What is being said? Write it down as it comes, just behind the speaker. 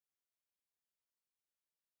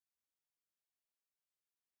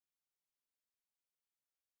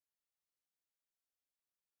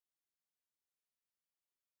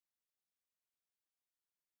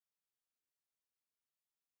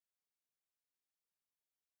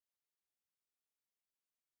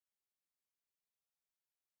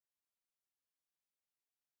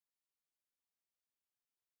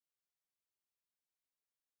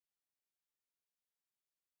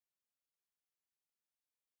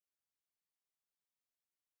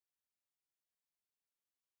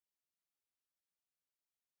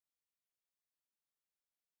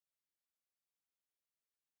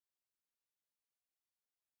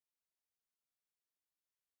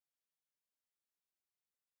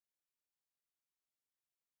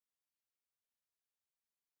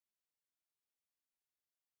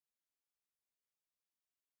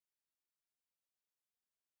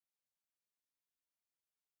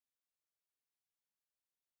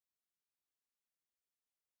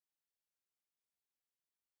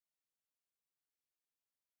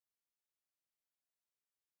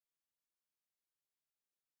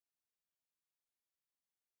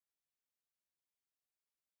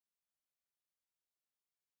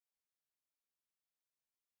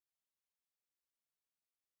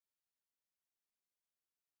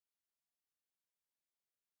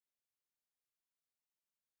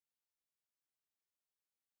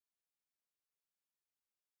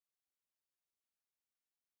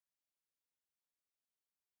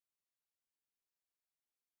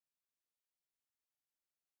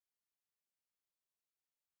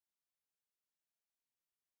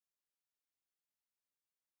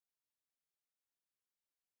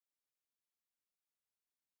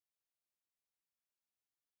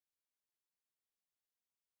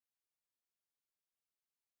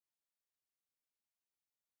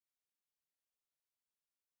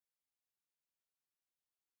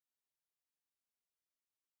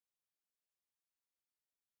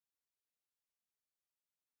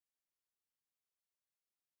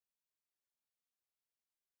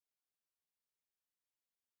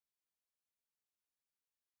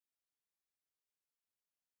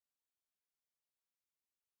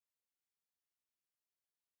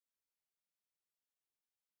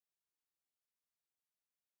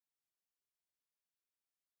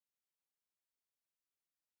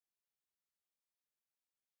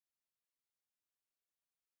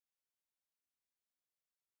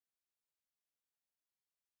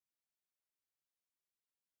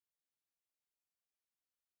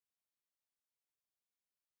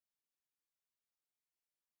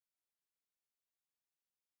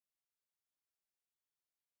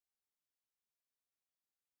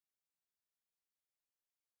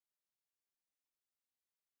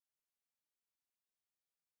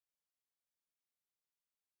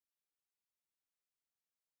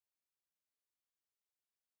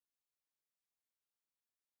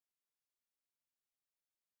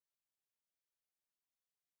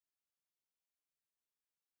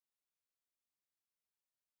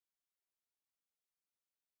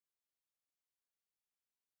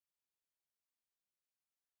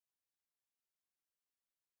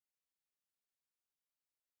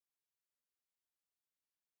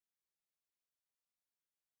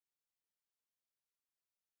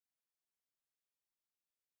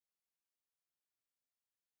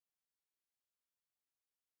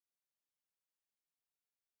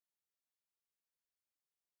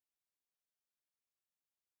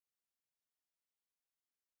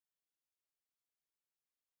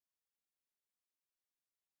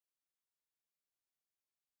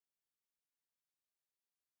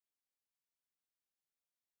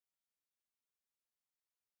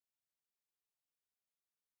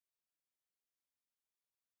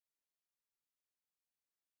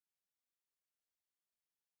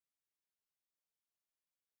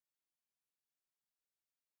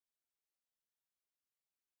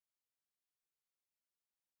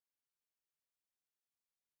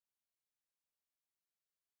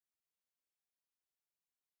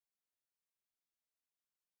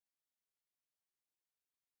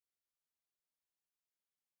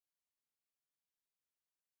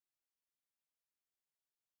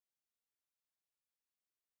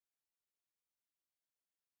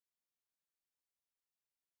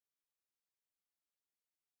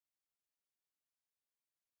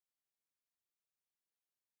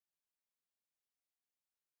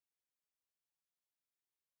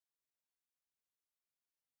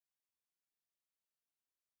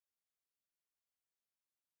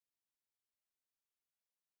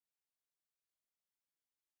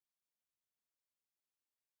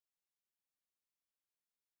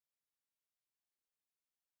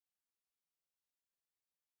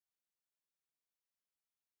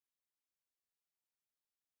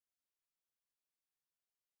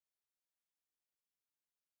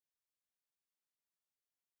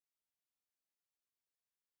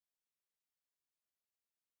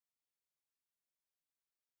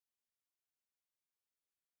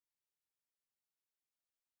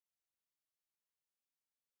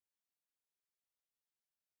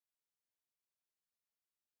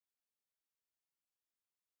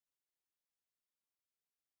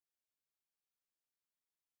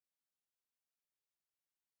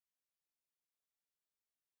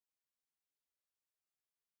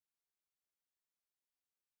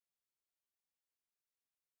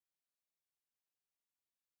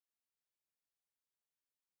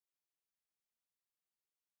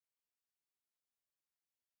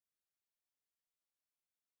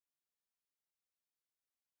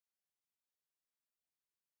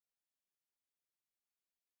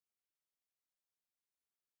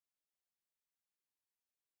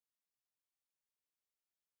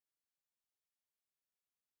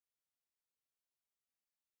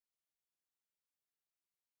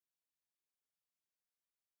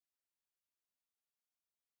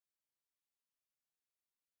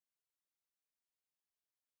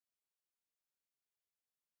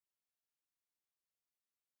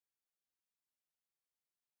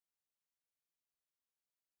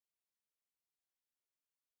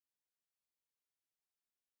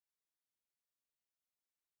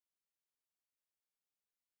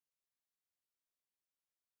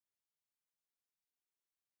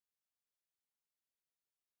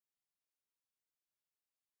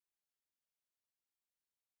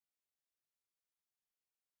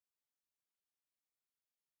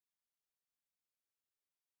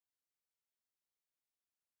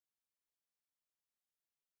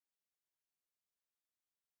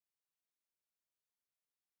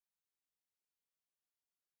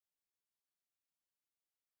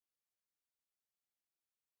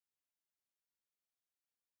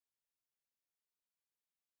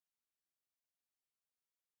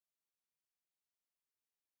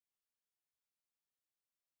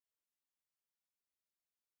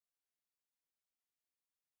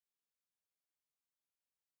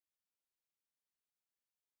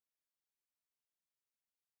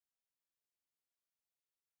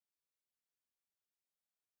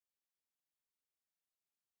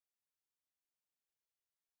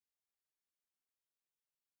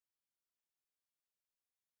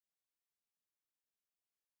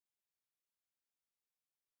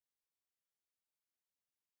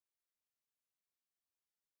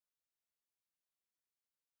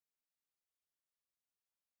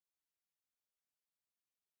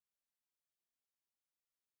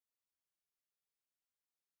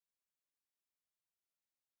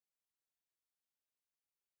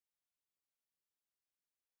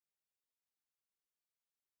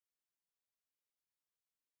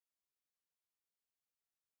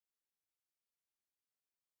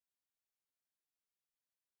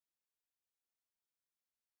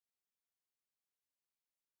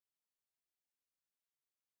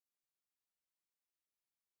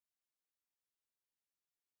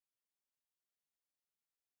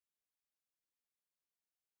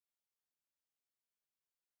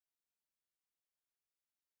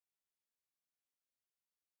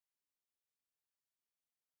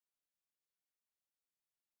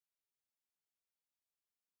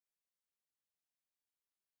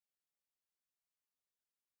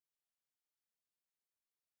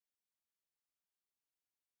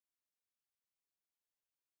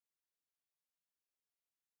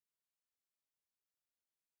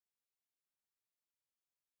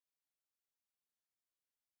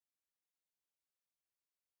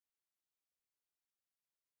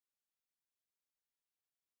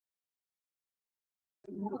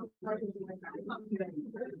All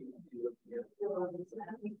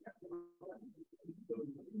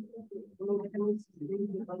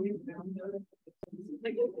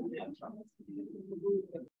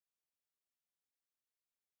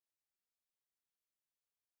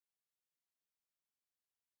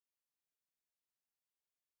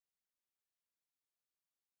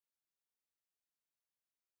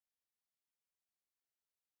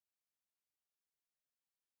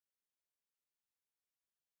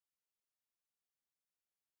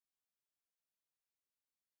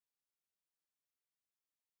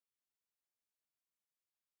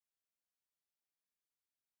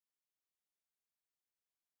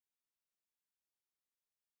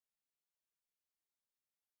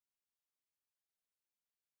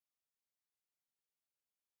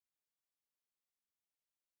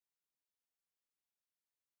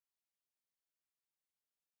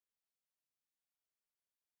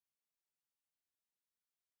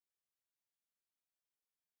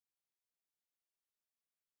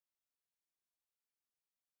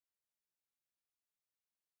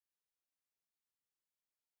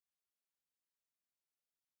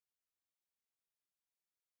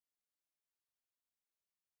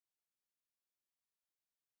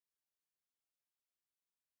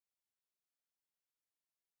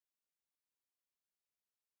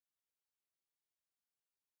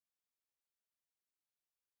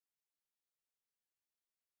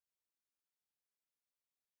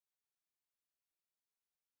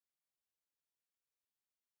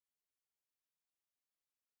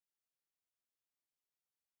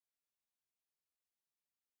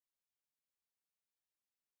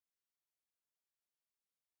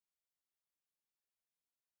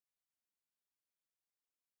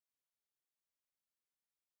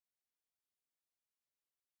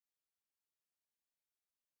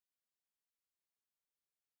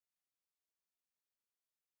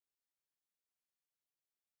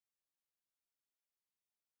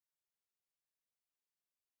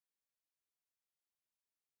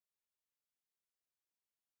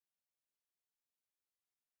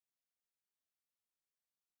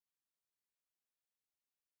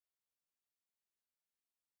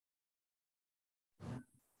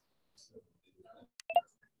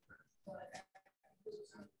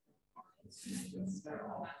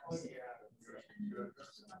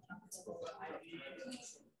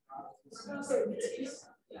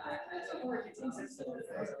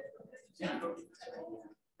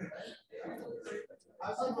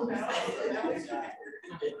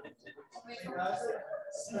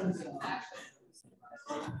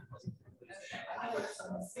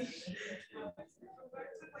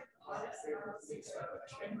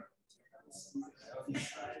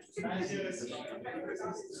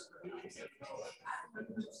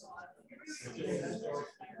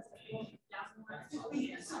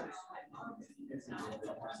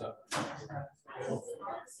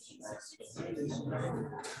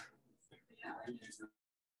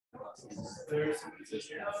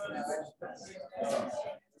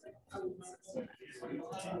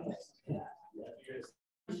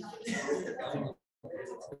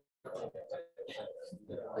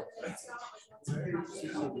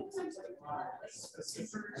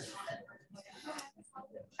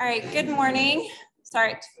right, good morning.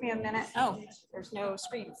 Sorry, it took me a minute. Oh, there's no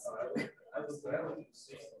screens.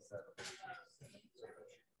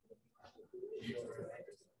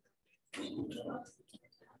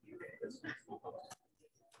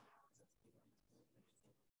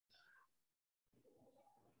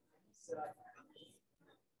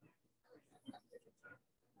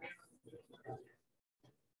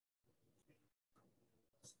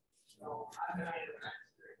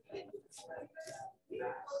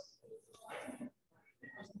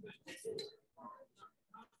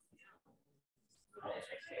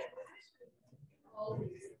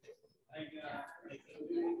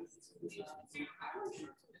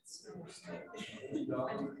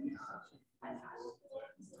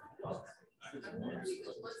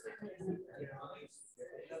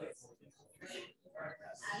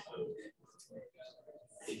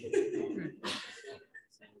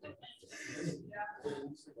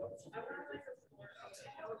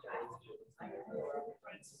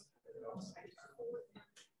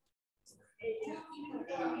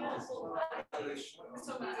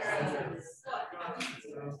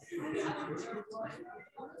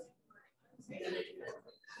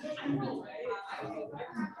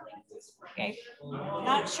 Okay,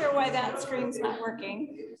 not sure why that screen's not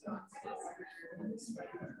working.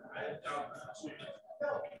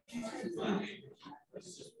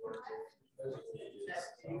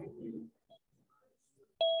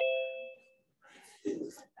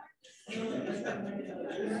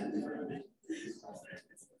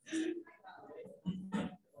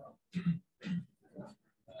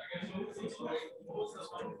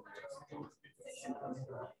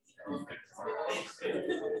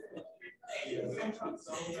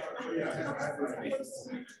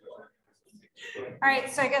 All right,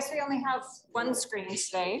 so I guess we only have one screen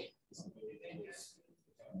today.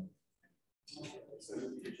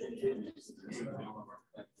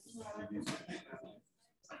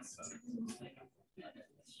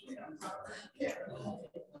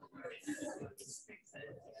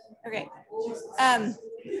 Okay.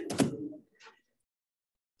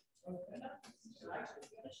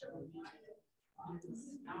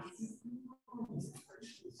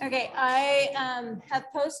 Okay, I have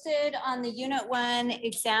posted on the Unit 1,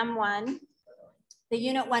 Exam 1, the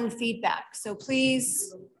Unit 1 feedback. So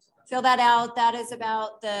please fill that out. That is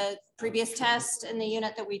about the previous test in the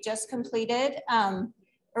unit that we just completed.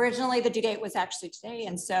 Originally, the due date was actually today,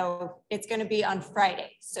 and so it's going to be on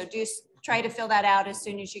Friday. So do try to fill that out as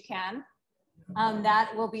soon as you can.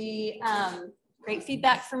 That will be great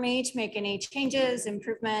feedback for me to make any changes,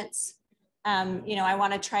 improvements. You know, I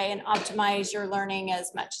want to try and optimize your learning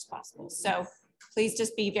as much as possible. So please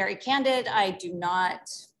just be very candid. I do not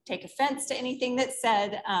take offense to anything that's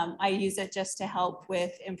said. I use it just to help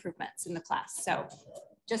with improvements in the class. So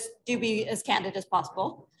just do be as candid as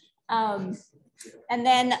possible. And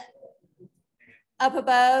then up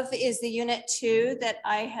above is the Unit 2 that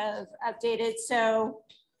I have updated. So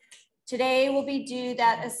today will be due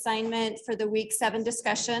that assignment for the week 7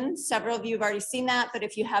 discussion. Several of you have already seen that, but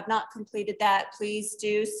if you have not completed that, please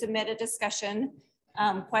do submit a discussion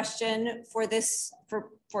question for this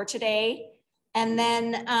for today. And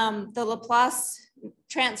then the Laplace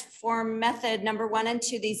transform method number 1 and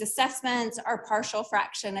 2, these assessments are partial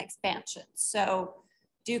fraction expansions. So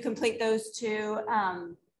do complete those 2.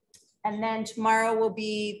 And then tomorrow will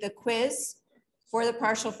be the quiz for the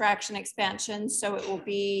partial fraction expansion. So it will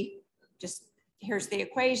be just, here's the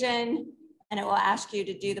equation, and it will ask you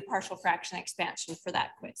to do the partial fraction expansion for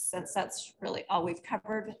that quiz, since that's really all we've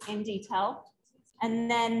covered in detail. And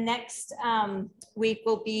then next week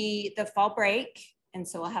will be the fall break. And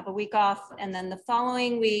so we'll have a week off. And then the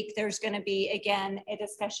following week, there's going to be, again, a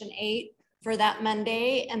discussion 8 for that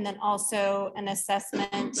Monday, and then also an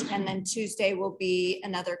assessment. And then Tuesday will be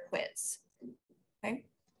another quiz. Okay.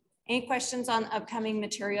 Any questions on upcoming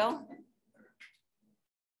material?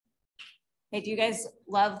 Okay, do you guys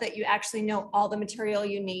love that you actually know all the material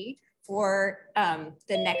you need for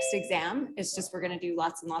the next exam? It's just we're going to do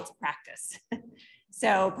lots and lots of practice.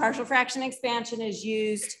 So partial fraction expansion is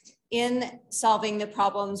used in solving the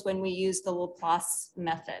problems when we use the Laplace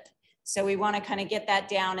method. So we want to kind of get that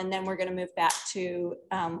down, and then we're going to move back to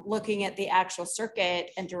looking at the actual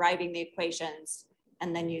circuit and deriving the equations,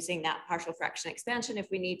 and then using that partial fraction expansion if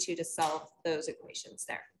we need to solve those equations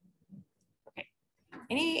there. Okay.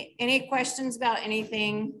 Any questions about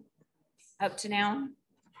anything up to now?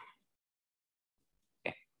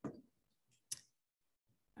 Okay.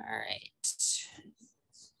 All right.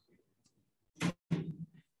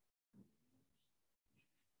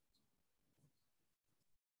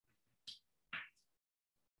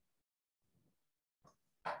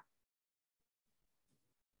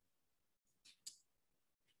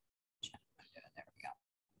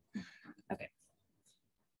 Okay.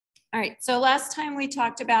 All right, so last time we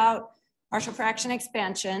talked about partial fraction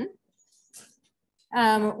expansion.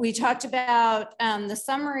 We talked about the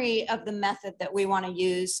summary of the method that we want to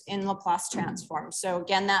use in Laplace transform. So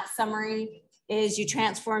again, that summary is you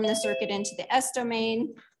transform the circuit into the S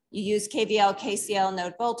domain. You use KVL, KCL,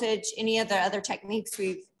 node voltage, any of the other techniques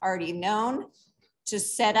we've already known to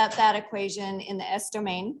set up that equation in the S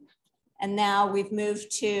domain. And now we've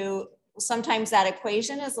moved to, sometimes that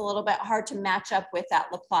equation is a little bit hard to match up with that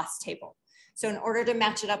Laplace table. So in order to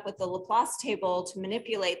match it up with the Laplace table to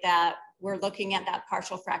manipulate that, we're looking at that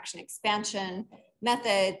partial fraction expansion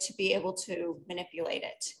method to be able to manipulate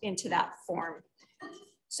it into that form.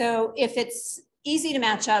 So if it's easy to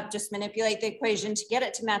match up, just manipulate the equation to get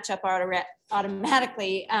it to match up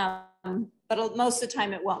automatically, but most of the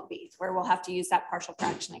time it won't be, where we'll have to use that partial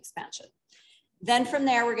fraction expansion. Then from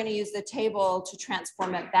there, we're going to use the table to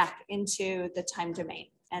transform it back into the time domain.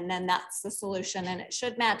 And then that's the solution, and it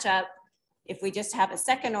should match up. If we just have a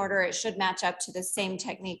second order, it should match up to the same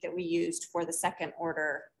technique that we used for the second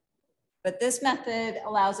order. But this method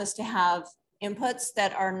allows us to have inputs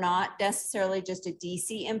that are not necessarily just a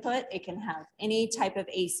DC input. It can have any type of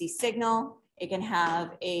AC signal. It can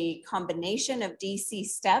have a combination of DC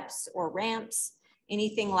steps or ramps,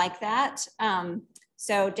 anything like that.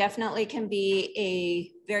 So definitely can be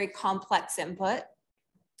a very complex input.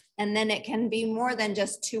 And then it can be more than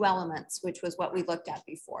just 2 elements, which was what we looked at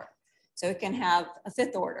before. So it can have a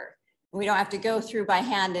 5th order. We don't have to go through by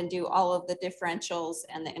hand and do all of the differentials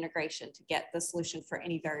and the integration to get the solution for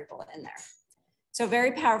any variable in there. So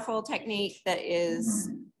very powerful technique that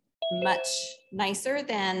is much nicer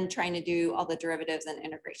than trying to do all the derivatives and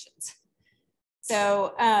integrations.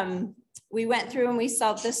 So we went through and we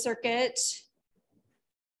solved this circuit.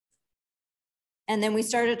 And then we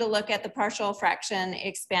started to look at the partial fraction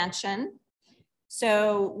expansion.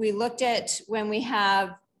 So we looked at when we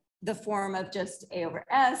have the form of just A over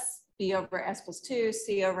S, B over S plus 2,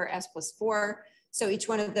 C over S plus 4. So each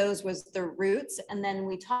one of those was the roots. And then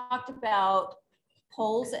we talked about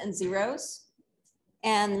poles and zeros.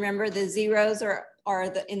 And remember, the zeros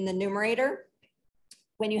are in the numerator.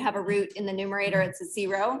 When you have a root in the numerator, it's a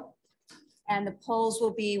 0. And the poles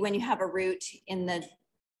will be when you have a root in the,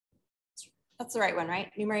 that's the right one,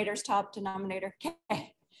 right? Numerator's top, denominator,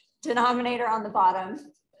 okay. Denominator on the bottom.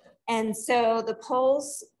 And so the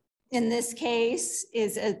poles in this case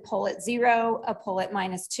is a pole at 0, a pole at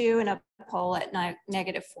 -2, and a pole at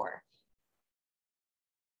 -4.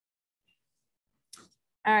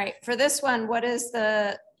 All right, for this one, what is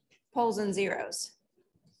the poles and zeros?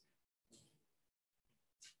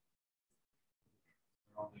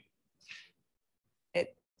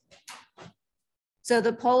 So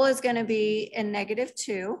the pole is going to be in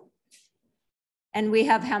 -2. And we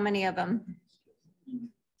have how many of them?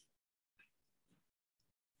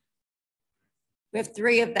 We have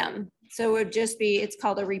 3 of them. So it would just be, it's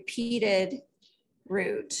called a repeated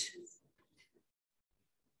root.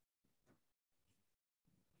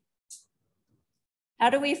 How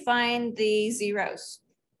do we find the zeros?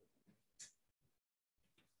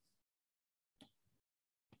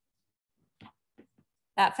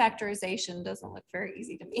 That factorization doesn't look very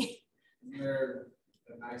easy to me. They're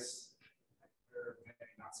a nice,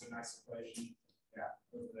 they're not so nice equation. Yeah,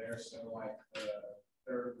 over there. So like the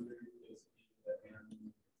 3rd root is B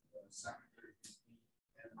and the 2nd root is B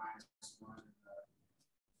and -1. And the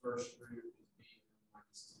 1st root is B and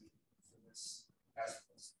 -2. So this S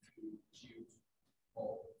plus 2 cubed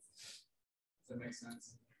pole. Does that make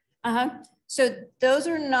sense? So those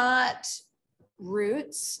are not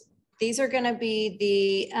roots. These are going to be the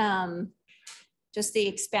just the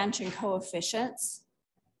expansion coefficients.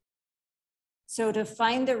 So to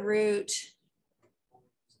find the root,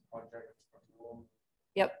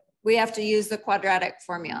 yep, we have to use the quadratic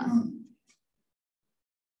formula.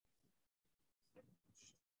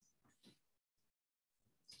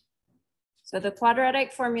 So the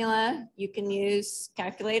quadratic formula, you can use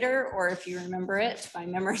calculator, or if you remember it by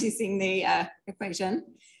memorizing the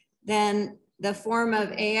equation, then the form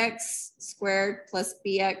of ax squared plus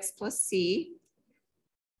bx plus c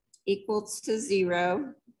equals to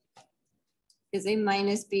 0 is a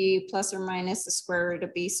minus b plus or minus the square root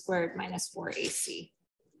of b squared minus 4ac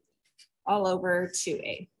all over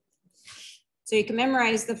 2a. So you can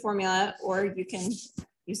memorize the formula, or you can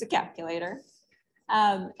use a calculator,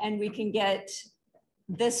 and we can get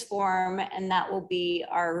this form, and that will be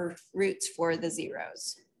our roots for the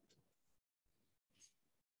zeros.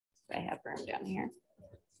 I have room down here.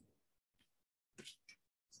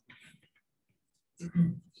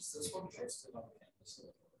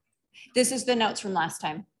 This is the notes from last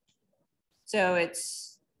time. So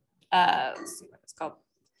it's, let's see what it's called.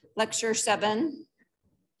 Lecture 7.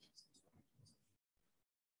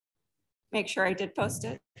 Make sure I did post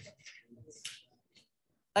it.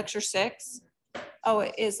 Lecture 6. Oh,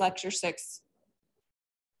 it is lecture 6.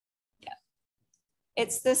 Yeah.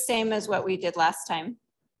 It's the same as what we did last time.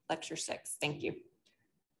 Lecture 6, thank you.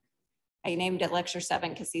 I named it lecture 7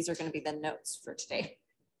 because these are going to be the notes for today.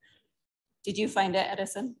 Did you find it,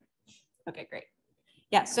 Edison? Okay, great.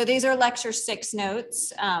 Yeah, so these are lecture 6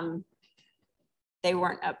 notes. They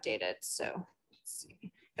weren't updated, so let's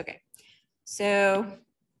see. Okay, so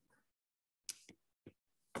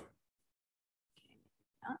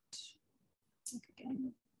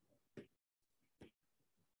again.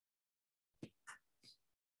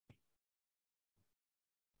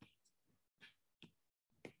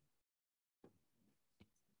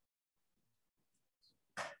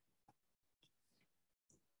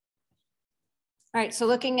 All right, so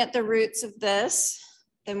looking at the roots of this,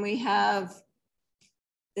 then we have,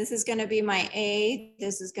 this is going to be my A,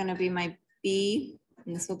 this is going to be my B,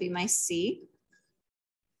 and this will be my C.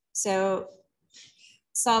 So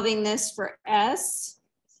solving this for S,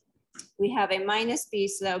 we have a minus B,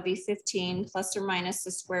 so that would be 15 plus or minus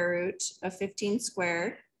the square root of 15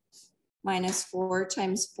 squared minus 4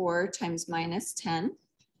 times 4 times minus 10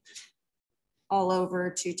 all over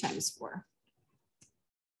 2 times 4.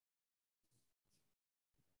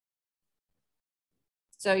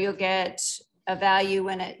 So you'll get a value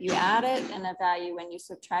when you add it and a value when you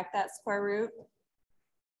subtract that square root.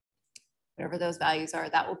 Whatever those values are,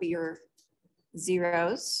 that will be your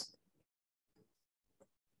zeros.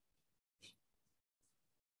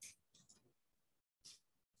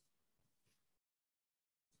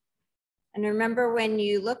 And remember, when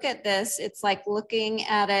you look at this, it's like looking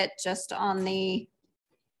at it just on the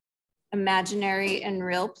imaginary and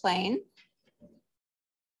real plane.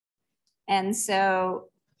 And so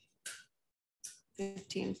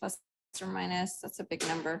 15 plus or minus, that's a big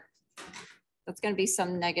number. That's going to be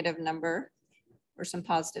some negative number or some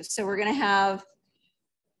positive. So we're going to have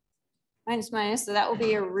minus minus, so that will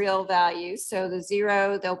be a real value. So the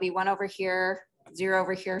 0, there'll be 1 over here, 0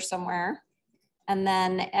 over here somewhere. And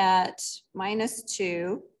then at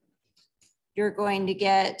 -2, you're going to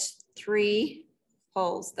get 3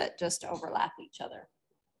 poles that just overlap each other.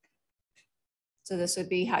 So this would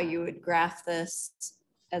be how you would graph this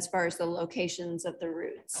as far as the locations of the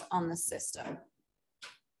roots on the system.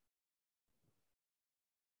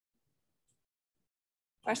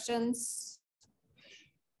 Questions?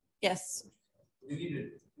 Yes. We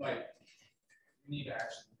need to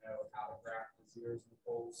actually know how to graph the zeros and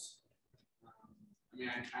poles. I mean,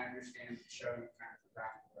 I understand showing kind of the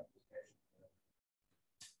graphical representation.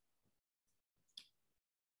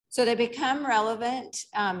 So they become relevant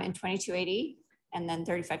in 2280 and then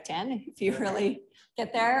 3510 if you really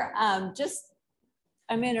get there. I'm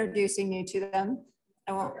introducing you to them.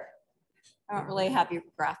 I won't really have you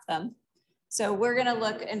graph them. So we're going to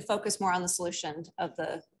look and focus more on the solution of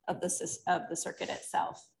the circuit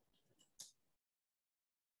itself.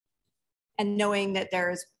 And knowing that there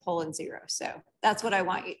is pole and zero. So that's what I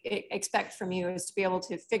want you expect from you, is to be able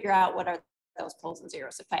to figure out what are those poles and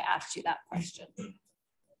zeros if I asked you that question.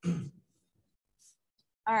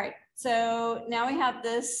 All right, so now we have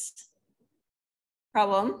this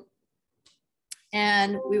problem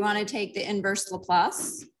and we want to take the inverse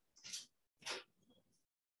Laplace.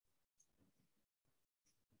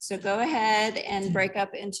 So go ahead and break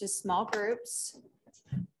up into small groups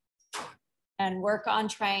and work on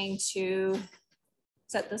trying to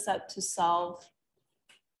set this up to solve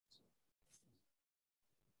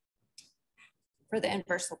for the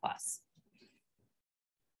inverse Laplace.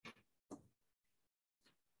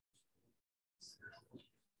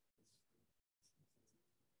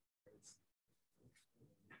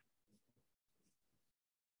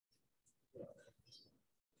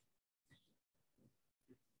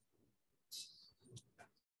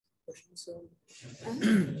 So, what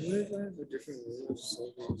if I have a different way of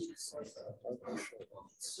solving these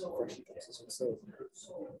fraction cases? So,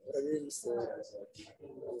 what I mean is that I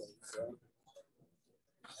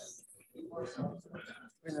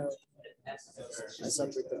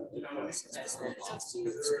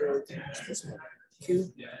separate them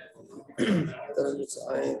Q, then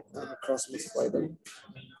I cross multiply them,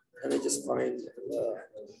 and I just find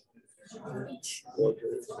each order.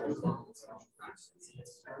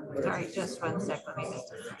 All right, just 1 sec. Let me make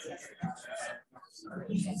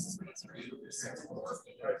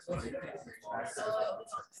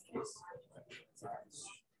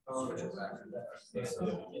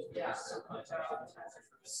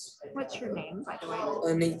What's your name, by the way?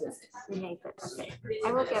 Nathan. Nathan. Okay.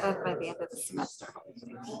 I will get it by the end of the semester.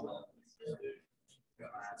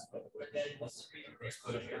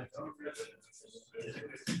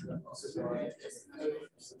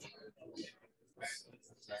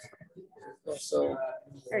 So, all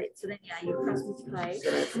right, so then you cross multiply.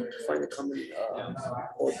 Then I find a common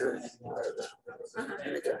order.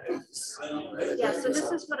 Yeah, so this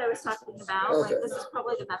is what I was talking about. Okay. Like, this is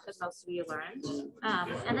probably the method most of you learned.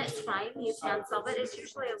 And it's fine, you can solve it. It's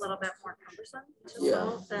usually a little bit more cumbersome to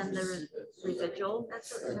solve than the residual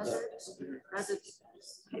method.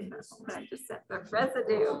 What I just said, the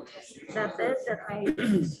residue method that I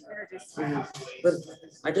introduced. But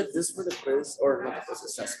I did this for the quiz, or not the quiz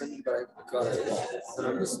assessment, but I got it wrong. And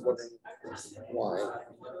I'm just wondering why.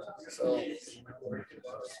 So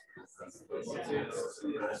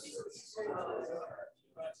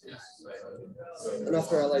and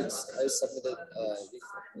after I submitted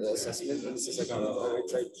the assessment, and this is like I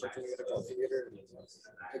tried checking with a calculator and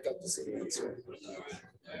I got the same answer.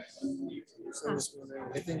 So I'm just wondering,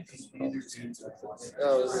 I think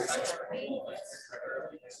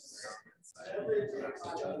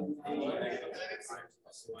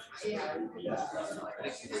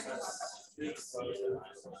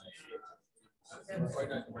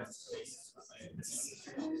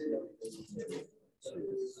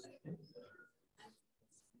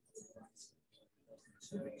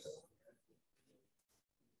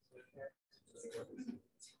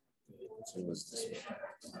So what's this one?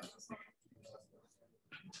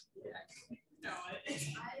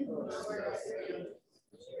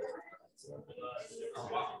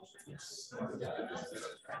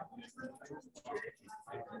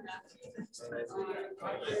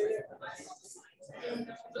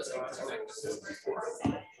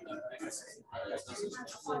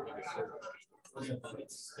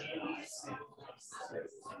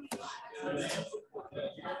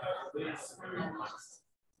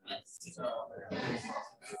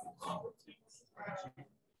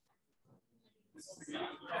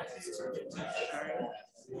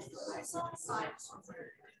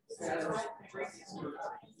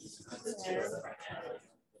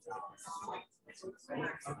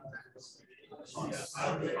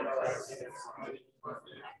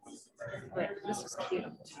 Wait, this is cute.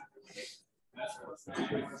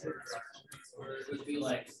 Would be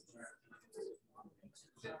like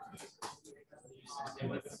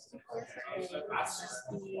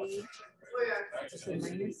So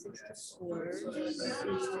minus 64, minus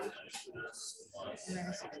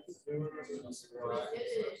 64.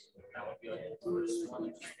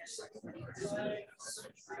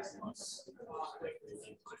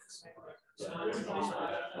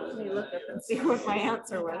 Let me look up and see what my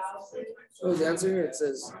answer was. oh, the answer here it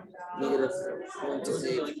says negative 1 to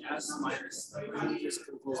 8. Just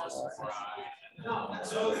confused.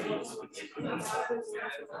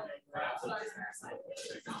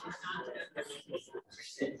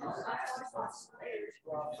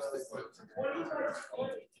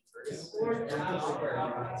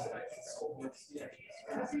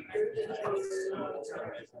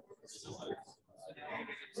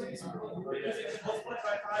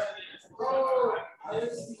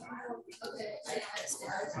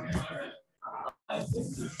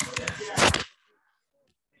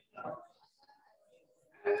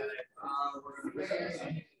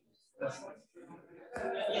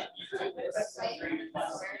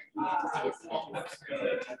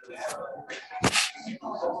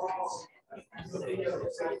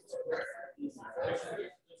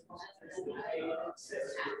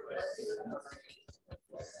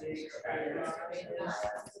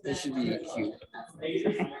 This should be cute.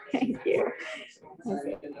 Thank you.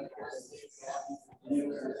 Okay.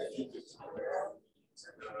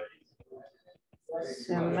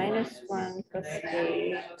 So minus 1 plus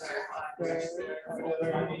 8 squared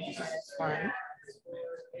over minus 1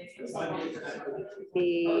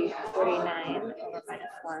 be 49 over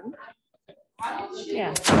minus 1.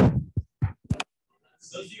 Yeah.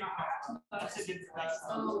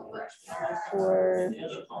 For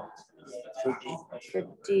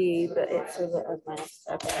D, but it's a minus.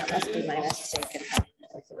 Okay, that must be my mistake.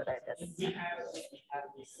 That's what I did.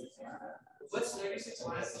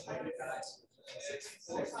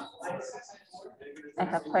 I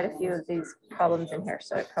have quite a few of these problems in here,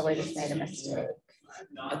 so I probably just made a mistake.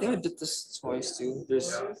 I think I did this twice too.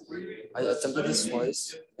 I attempted this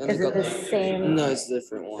twice. And Is it the same? No, it's a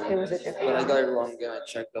different one. It was a different But one. I got it wrong again. I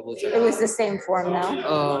checked, double checked. It was the same form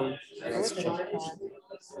now. Let's check.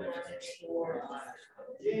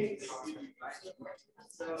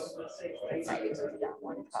 That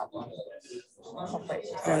one problem.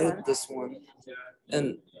 I did this one.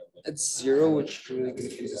 And it's 0, which really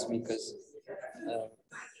confuses me because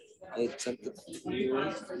I attempted 3,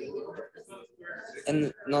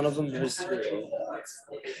 and none of them was 0.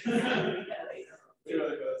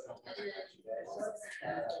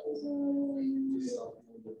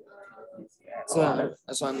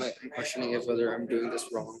 So I'm like questioning if whether I'm doing this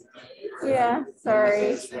wrong. Yeah,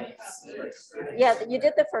 sorry. Yeah, you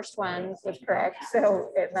did the first one was correct,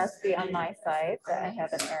 so it must be on my side that I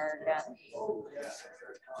have an error again.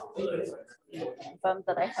 Bummed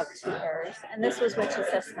that I have 2 errors. And this was which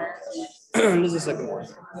assessment? This is the second one.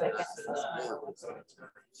 Second assessment.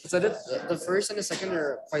 So the first and the second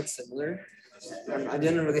are quite similar. I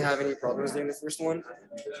didn't really have any problems doing the first one,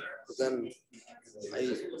 but then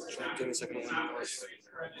I tried doing the second one.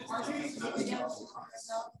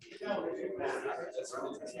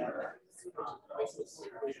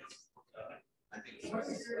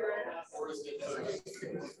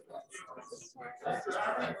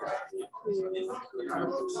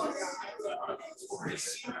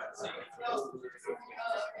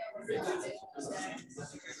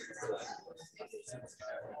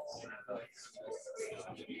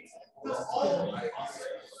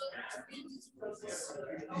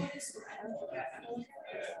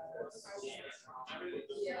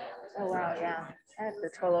 Oh wow, yeah. I have the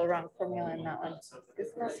total wrong formula in that one. This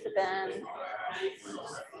must have been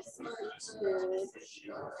 2,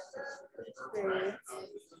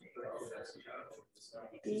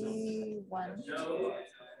 3, B1.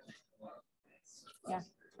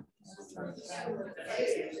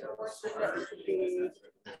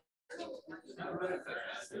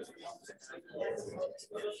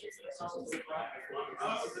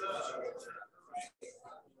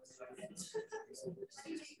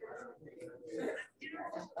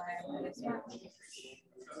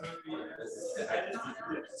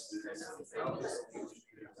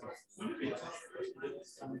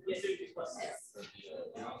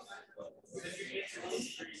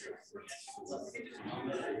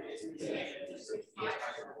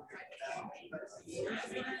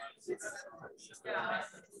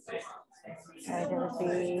 Right, it would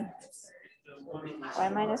be y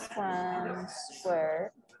minus 1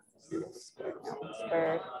 squared,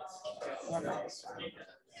 squared, y minus 1.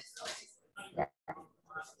 Yeah.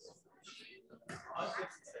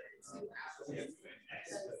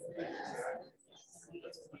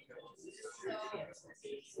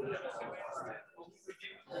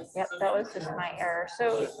 Yep, that was just my error.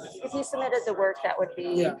 So if you submitted the work, that would be,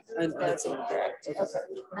 Yeah, and that would be correct. Okay.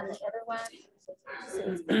 And the other one,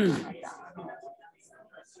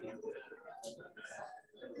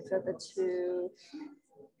 so the two.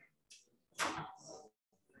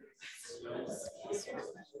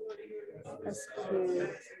 That's 2,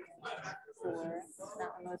 4.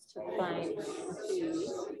 That one was to find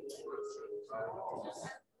 2.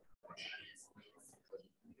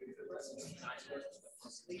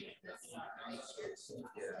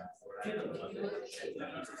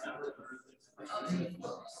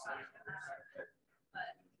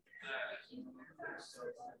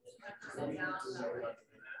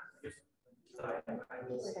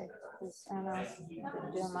 Okay, I don't know, I can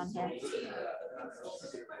do them on here.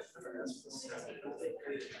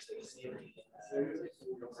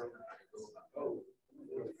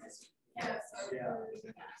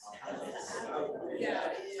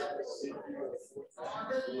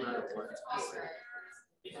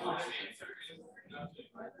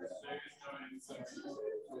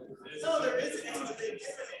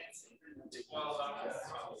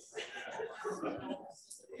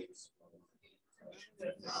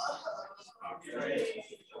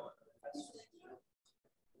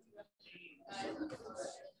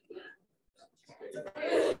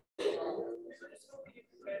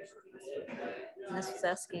 And this is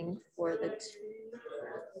asking for the 2.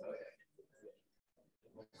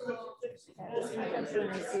 This one ends in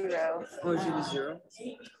a 0. Oh, it should be 0.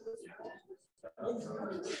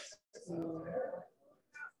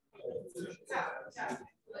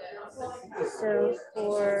 So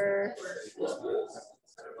for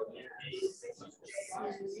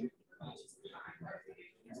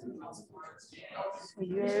so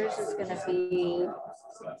yours is going to be,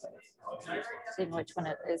 seeing which one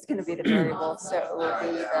it is going to be the variable. So it will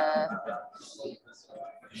be the,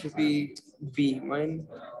 Should be b. Mine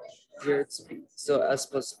here it's b. So s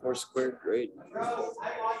plus 4 squared, right?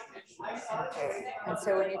 okay. And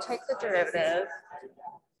so when you take the derivative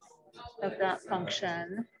of that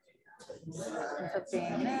function, ends up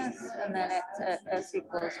being this, and then it's at s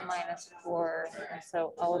equals minus 4, and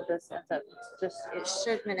so all of this ends up just, it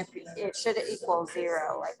should manipulate, it should equal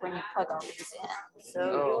 0, like when you plug all these in.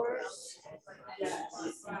 So yours,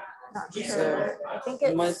 not sure. So I think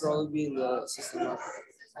it might it's, probably be in the system of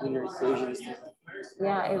linear equations.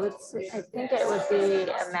 yeah, it would, I think it would be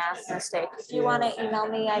a math mistake. If you want to email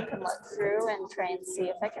me, I can look through and try and see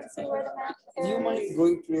if I can see where the math Do you is. mind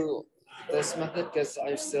going through this method? Because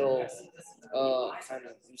I'm still I'm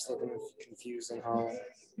still kind of confused on how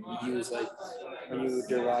you use like when you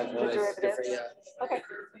derive or The like derivative? different, yeah. Okay,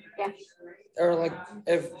 yeah. Or like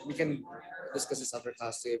if we can discuss this after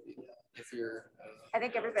class too, if you're I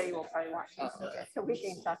think everybody will probably want to, okay. so we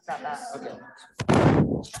can talk about that. Okay.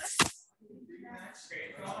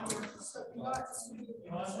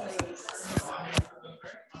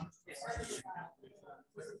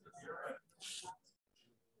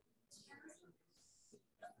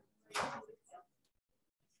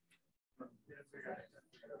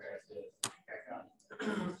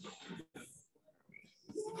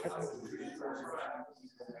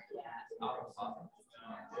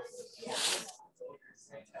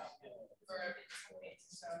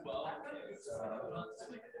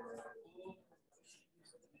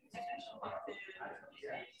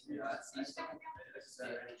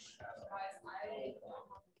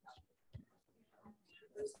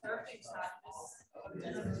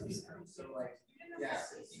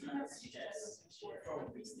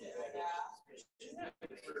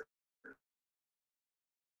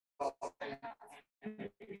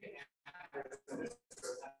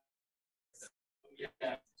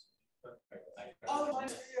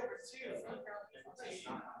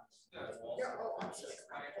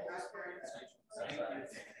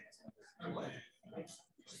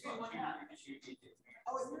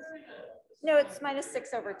 No, it's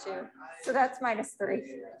 -6/2. So that's -3.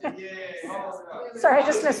 Sorry, I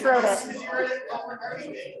just miswrote it.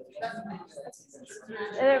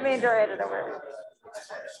 I didn't mean to write it over.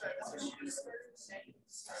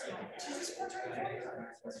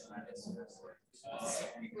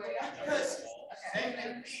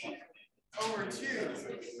 Over 2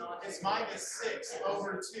 is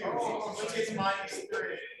 -6/2, which is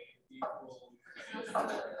 -3.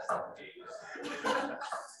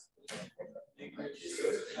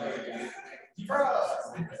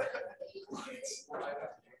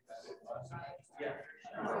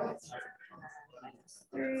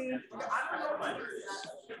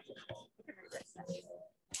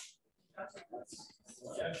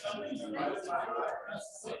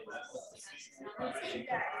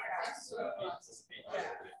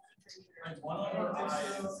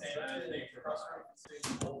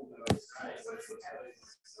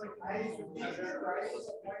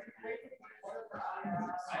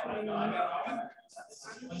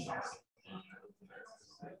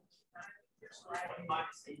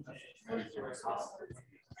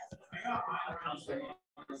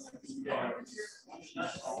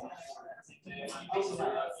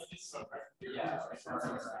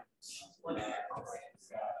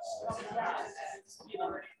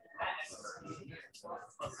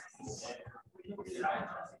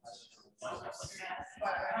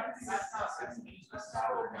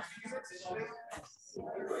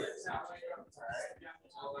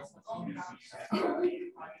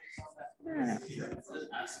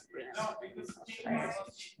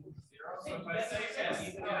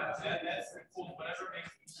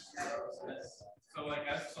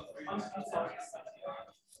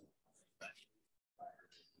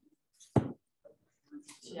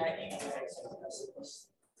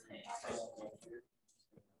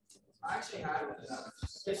 I actually had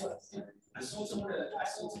I sold someone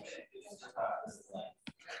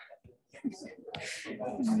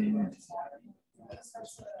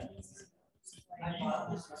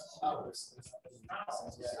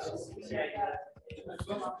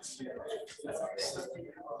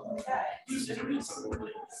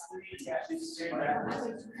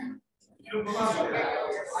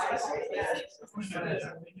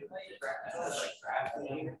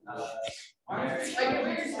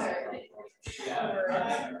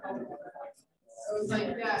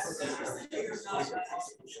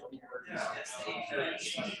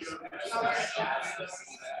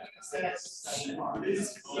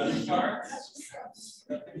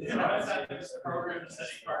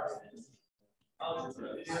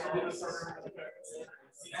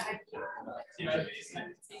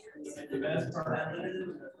Oh,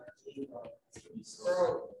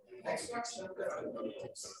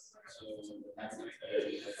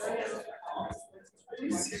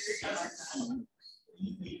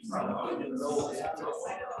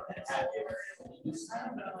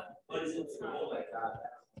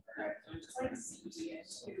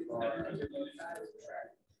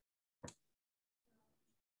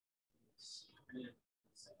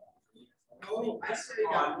 I say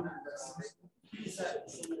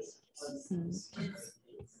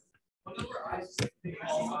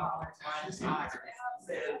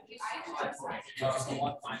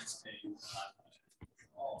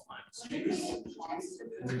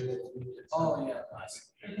oh yeah.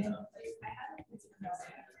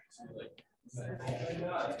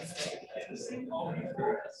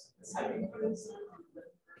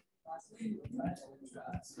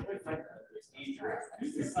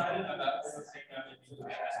 Decided about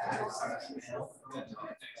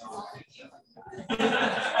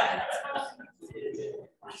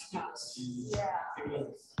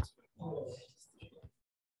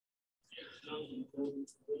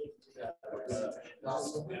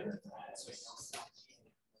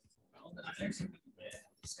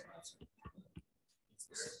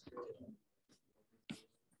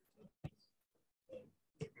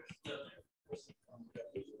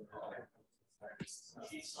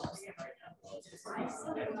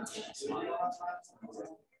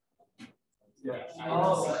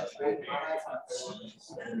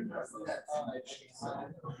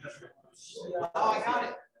Oh, I got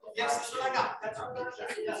it. Yes, that's what I got. That's what I got.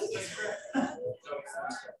 Yes, that's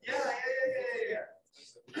yeah.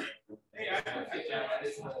 Hey, I think that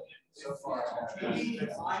so far.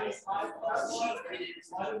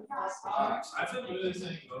 I've been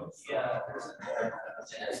losing both. Yeah.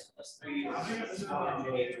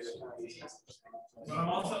 But I'm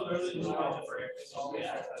also literally just going to break this all the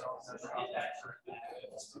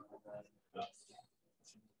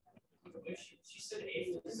She said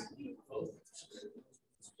A.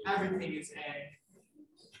 Everything is A.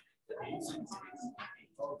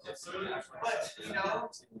 But, you know,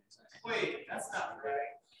 wait, that's not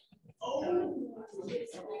right. Oh.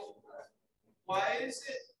 Why is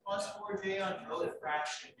it plus 4j on both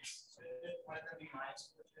fractions? Why would that be minus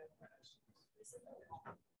 4j?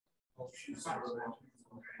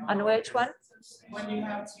 On which one? When you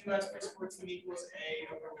have 2s plus 14 equals a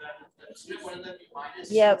over that, shouldn't one of them be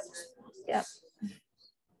minus? Yep. Yep.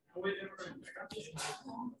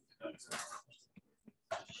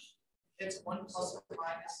 It's 1 plus or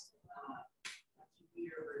minus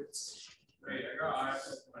your roots.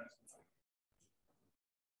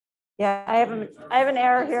 Yeah, I have an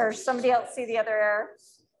error here. Somebody else see the other error?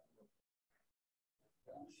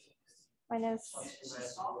 Minus.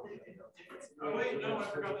 Oh, wait, no, I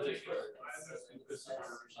forgot the next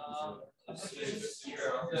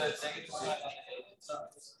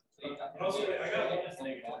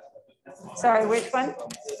Sorry, which one?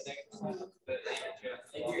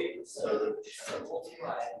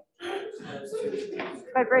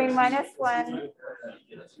 If I bring -1.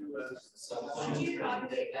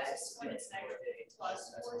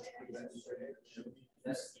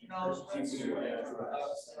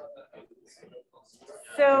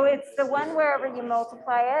 So it's the one wherever you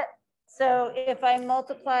multiply it. So if I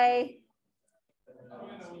multiply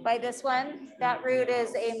by this one, that root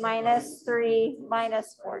is a -3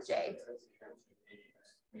 minus 4j.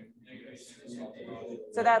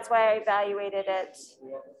 So that's why I evaluated it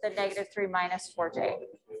the -3 minus 4j.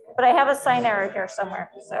 But I have a sign error here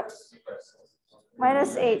somewhere. So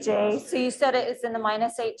minus 8j. So you said it is in the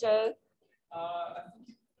minus 8j.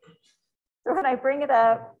 So when I bring it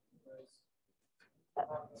up,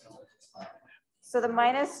 so the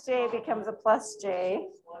minus j becomes a plus j.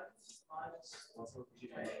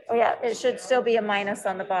 Oh yeah, it should still be a minus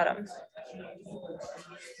on the bottom.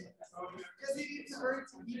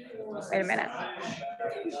 Wait a minute.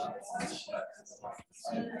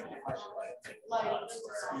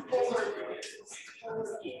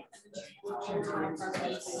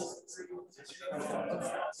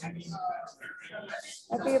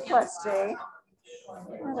 That'd be a plus j.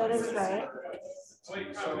 Oh, that is right.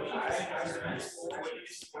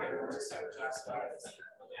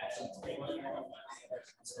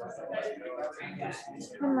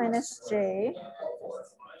 Minus j.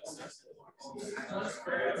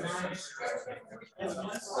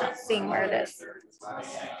 Not seeing where it is.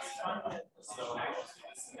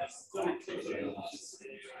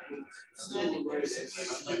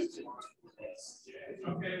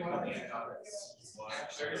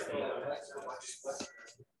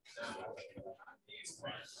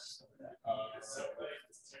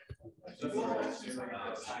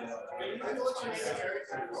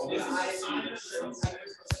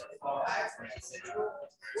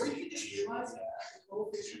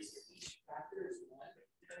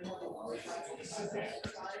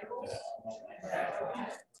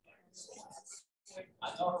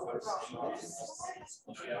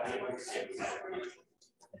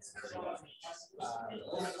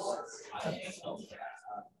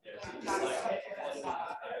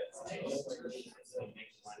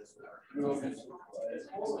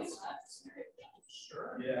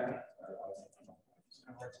 Yeah.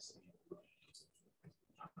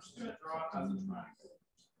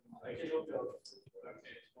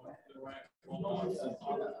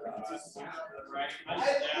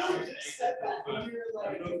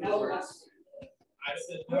 I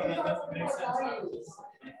said, no, that doesn't make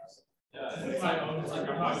sense. Yeah, my own is like,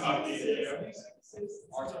 I'm not copying you.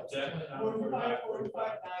 Definitely not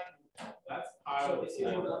 45. That's pile of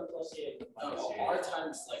R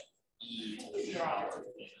times like E.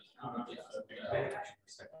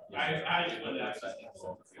 I usually actually.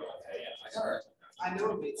 I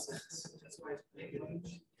know it makes sense. That's why it's making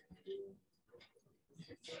it.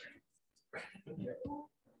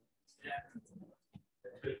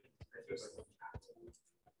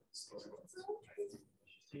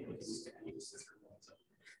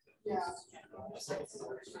 Yeah.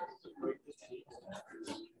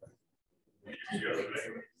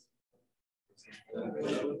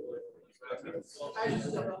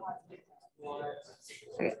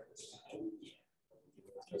 Okay.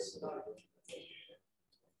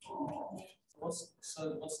 What's the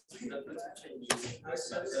difference between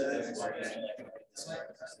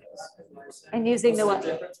And using the what?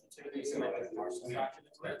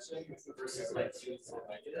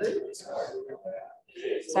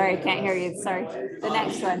 Sorry, I can't hear you. Sorry. The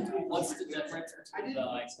next one. What's the difference between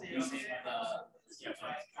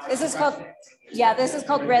This is called, yeah, this is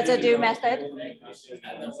called residue method.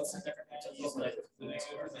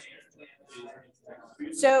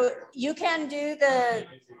 So you can do the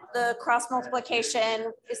cross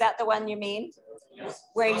multiplication. Is that the one you mean?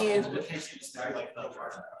 where you,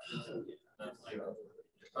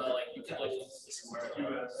 you could like square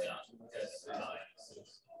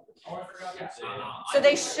so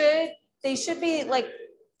they should be like,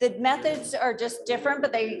 the methods are just different,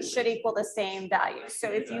 but they should equal the same value. So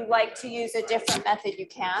if you like to use a different method, you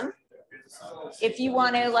can. If you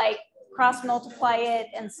want to like cross multiply it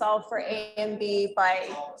and solve for A and B by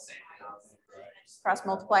cross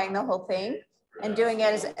multiplying the whole thing and doing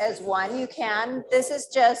it as one, you can. This is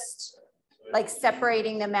just like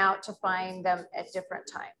separating them out to find them at different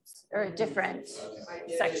times or different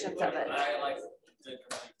sections of it.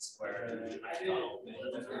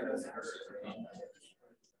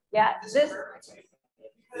 Yeah,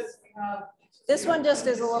 this one just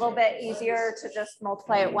is a little bit easier to just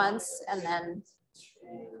multiply it once, and then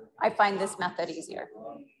I find this method easier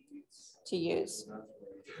to use. All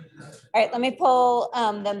right, let me pull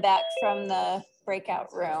them back from the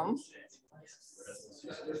breakout room.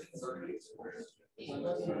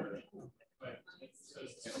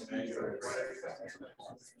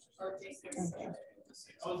 Okay.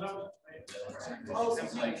 All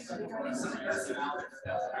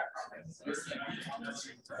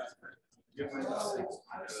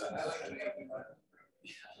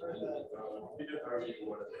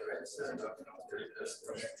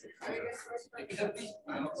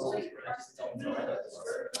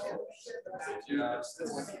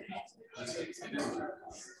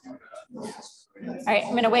right,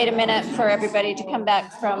 I'm going to wait a minute for everybody to come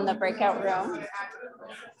back from the breakout room.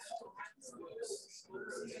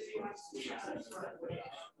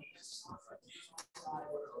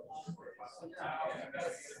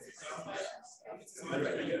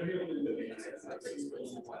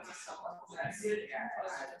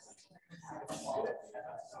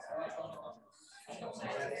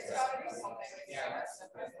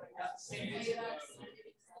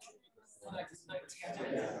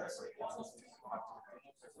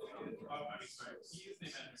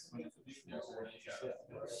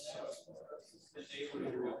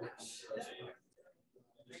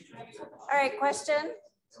 All right, question?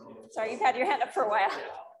 Sorry, you've had your hand up for a while.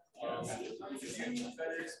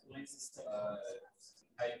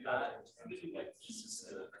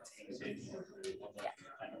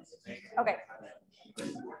 Okay.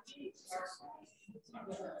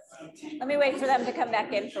 Let me wait for them to come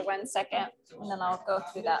back in for 1 second, and then I'll go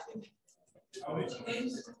through that.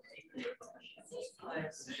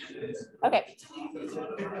 Okay.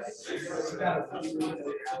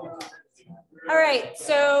 All right,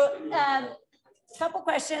 so a couple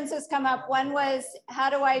questions has come up. One was, how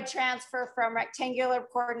do I transfer from rectangular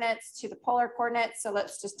coordinates to the polar coordinates? So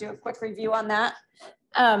let's just do a quick review on that.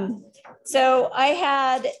 So I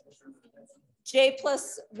had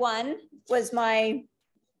j+1 was my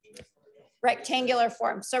rectangular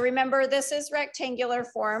form. So remember, this is rectangular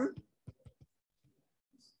form.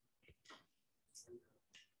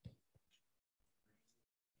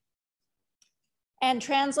 And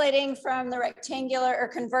translating from the rectangular, or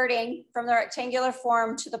converting from the rectangular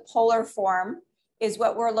form to the polar form is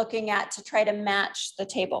what we're looking at to try to match the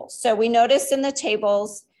tables. So we notice in the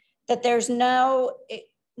tables that there's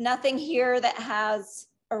nothing here that has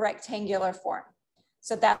a rectangular form.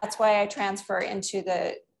 So that's why I transfer into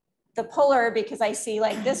the polar, because I see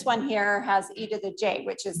like this one here has e to the j,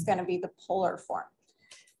 which is going to be the polar form.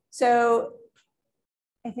 So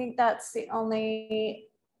I think that's the only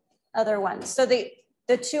other ones. So the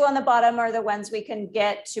two on the bottom are the ones we can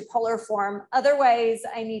get to polar form. Otherwise,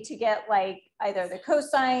 I need to get like either the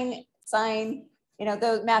cosine, sine,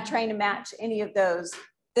 trying to match any of those.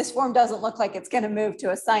 This form doesn't look like it's going to move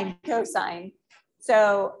to a sine cosine.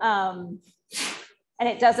 So, and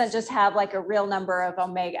it doesn't just have like a real number of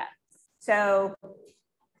omega. So,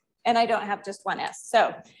 and I don't have just one s.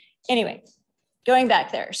 So anyway, going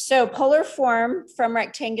back there. So polar form from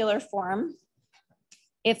rectangular form.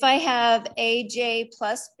 If I have AJ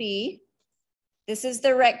plus B, this is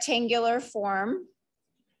the rectangular form.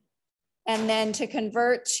 And then to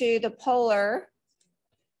convert to the polar,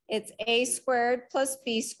 it's A squared plus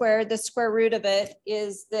B squared. The square root of it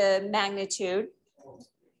is the magnitude.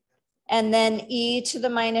 And then e to the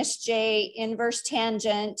minus j inverse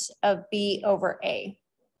tangent of B over A.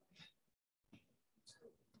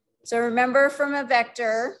 So remember, from a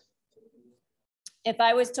vector, if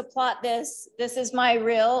I was to plot this, this is my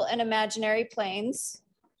real and imaginary planes.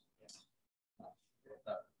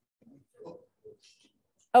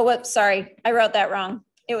 Oh, whoops, sorry, I wrote that wrong.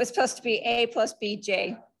 It was supposed to be A plus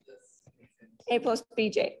BJ. A plus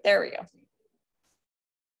BJ, there we go.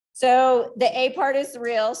 So the A part is the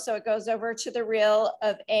real, so it goes over to the real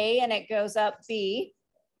of A and it goes up B.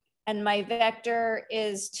 And my vector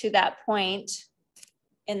is to that point.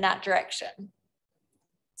 in that direction.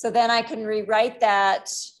 So then I can rewrite that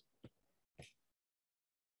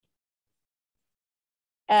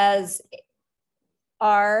as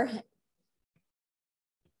R,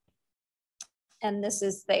 and this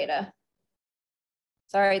is theta.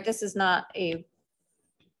 Sorry, this is not a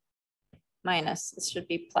minus, this should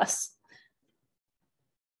be plus.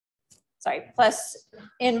 Sorry, plus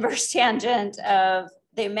inverse tangent of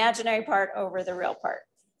the imaginary part over the real part.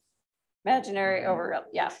 Imaginary over real,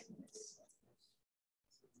 yeah.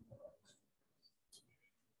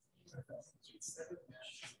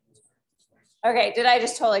 Okay, did I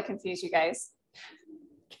just totally confuse you guys?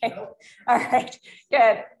 Okay, all right,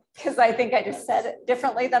 good. Because I think I just said it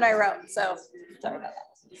differently than I wrote, so sorry about that.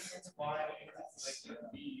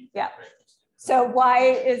 Yeah, so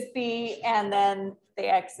Y is B and then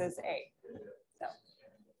the X is A.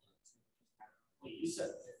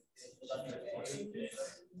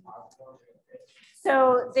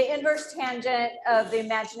 So the inverse tangent of the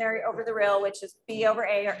imaginary over the real, which is B over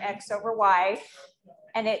A or X over Y.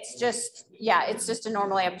 And it's just, yeah, it's just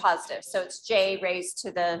normally a positive. So it's J raised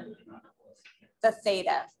to the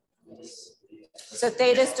theta. So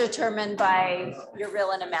theta is determined by your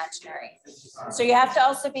real and imaginary. So you have to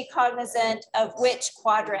also be cognizant of which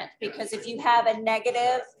quadrant, because if you have a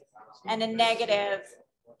negative and a negative,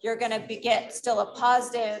 you're going to get still a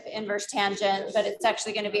positive inverse tangent, but it's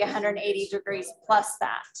actually going to be 180 degrees plus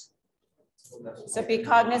that. So be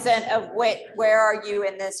cognizant of where are you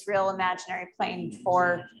in this real imaginary plane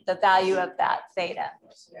for the value of that theta.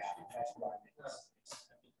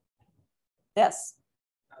 Yes.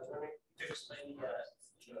 I was wondering, could you explain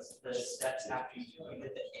the steps after you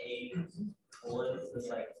did the A colon, was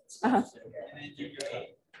like, and then do your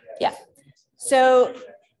A? Yeah. So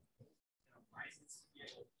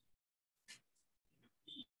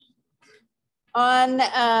on,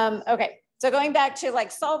 okay. So going back to like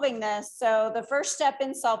solving this, so the first step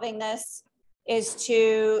in solving this is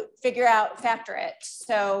to figure out, factor it.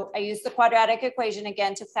 So I use the quadratic equation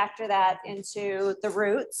again to factor that into the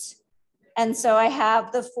roots. And so I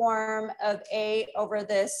have the form of A over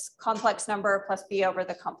this complex number plus B over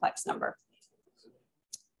the complex number.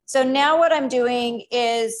 So now what I'm doing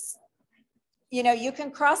is, you know, you can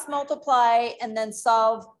cross multiply and then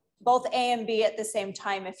solve both A and B at the same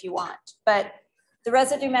time if you want, but the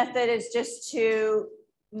residue method is just to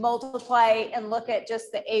multiply and look at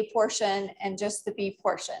just the A portion and just the B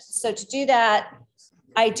portion. So to do that,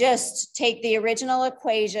 I just take the original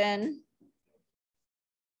equation.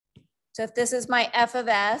 So if this is my f of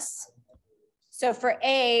s, so for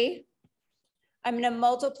A, I'm going to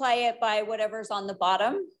multiply it by whatever's on the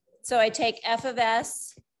bottom. So I take f of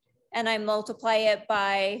s and I multiply it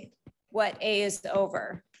by what A is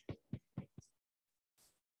over.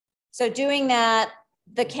 So doing that,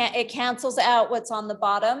 it cancels out what's on the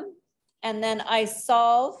bottom, and then I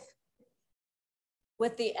solve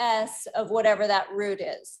with the s of whatever that root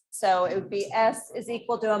is. So it would be s is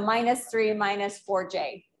equal to a -3 minus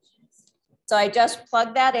 4j. So I just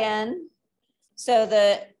plug that in. So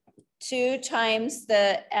the 2 times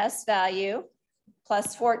the s value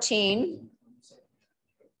plus 14.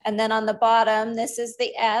 And then on the bottom, this is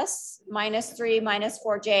the s, -3 minus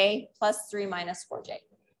 4j plus 3 minus 4j.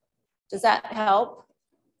 Does that help?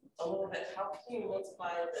 A little bit. How can you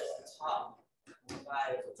multiply the top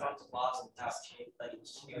by the top to bottom without changing? Like you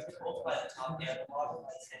multiply the top and the bottom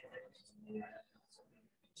by 10.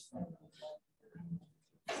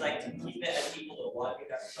 It's like to keep it as equal to 1, you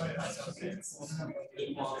have to multiply something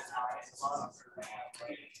equal to the top and the bottom.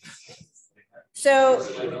 So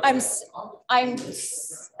I'm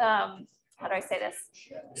how do I say this?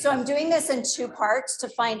 So I'm doing this in 2 parts to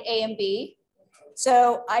find A and B.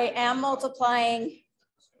 So I am multiplying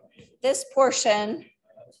this portion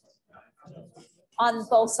on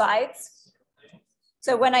both sides.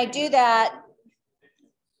 So when I do that,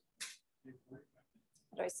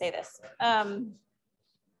 how do I say this?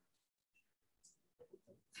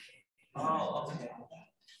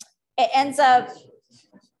 It ends up,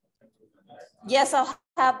 yes, I'll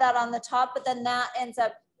have that on the top, but then that ends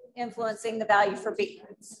up influencing the value for B.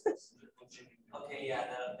 Okay, yeah,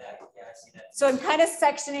 yeah, I see that. So I'm kind of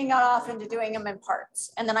sectioning it off into doing them in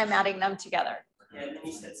parts, and then I'm adding them together. Yeah, and then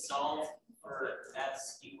you said solve for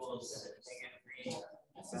s equals -3.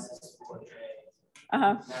 This is 4j.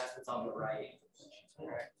 That's what's on the right.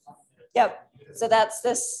 Yep. So that's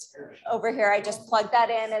this over here. I just plug that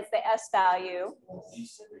in as the s value.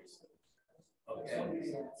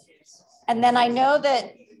 And then I know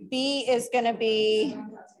that B is going to be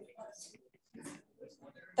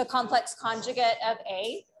the complex conjugate of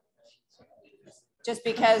A, just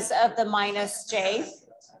because of the -j.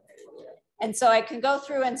 And so I can go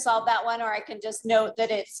through and solve that one, or I can just note that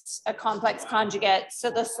it's a complex conjugate. So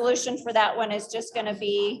the solution for that one is just going to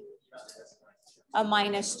be a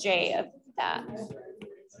minus j of that.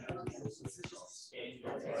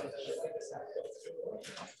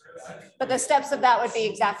 But the steps of that would be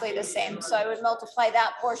exactly the same. So I would multiply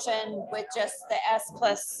that portion with just the s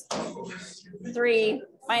plus 3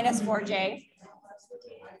 minus 4j.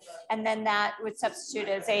 And then that would substitute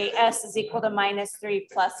as a s is equal to minus 3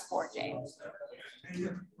 plus 4j.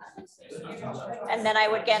 And then I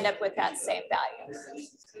would end up with that same value.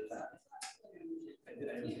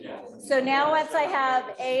 So now once I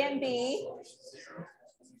have A and B,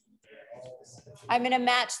 I'm going to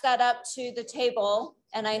match that up to the table.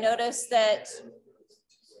 And I notice that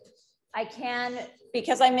I can,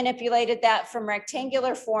 because I manipulated that from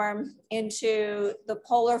rectangular form into the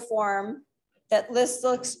polar form, that this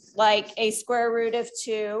looks like a square root of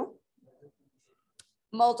 2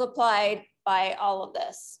 multiplied by all of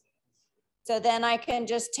this. So then I can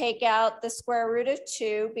just take out the square root of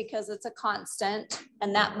 2 because it's a constant,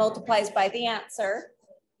 and that multiplies by the answer.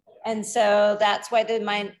 And so that's why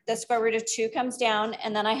the square root of 2 comes down,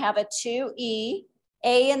 and then I have a 2e.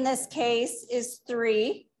 A in this case is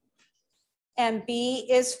 3, and B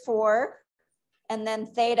is 4, and then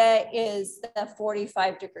theta is the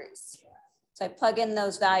 45 degrees. So I plug in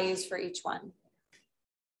those values for each one.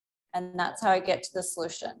 And that's how I get to the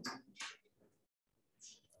solution.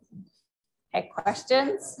 Okay,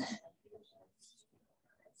 questions?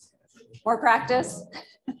 More practice?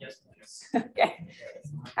 Okay.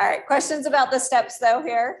 All right, questions about the steps though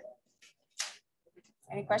here?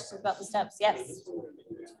 Any questions about the steps? Yes.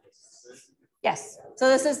 Yes, so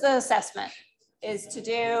this is the assessment, is to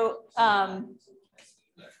do,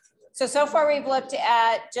 so far we've looked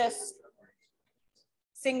at just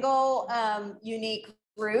single unique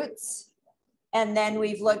roots, and then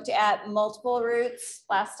we've looked at multiple roots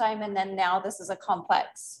last time, and then now this is a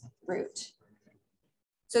complex root.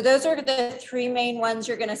 So those are the 3 main ones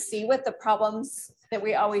you're going to see with the problems that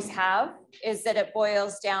we always have, is that it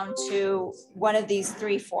boils down to one of these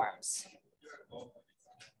 3 forms.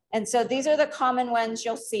 And so these are the common ones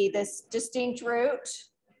you'll see: this distinct root,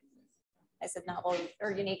 I said novel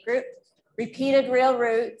or unique root, repeated real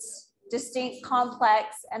roots, distinct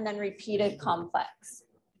complex, and then repeated complex.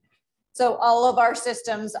 So all of our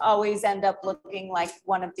systems always end up looking like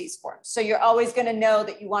one of these forms. So you're always going to know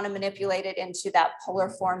that you want to manipulate it into that polar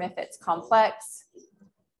form if it's complex.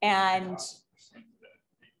 And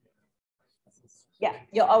yeah,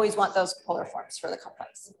 you'll always want those polar forms for the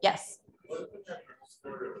complex. Yes.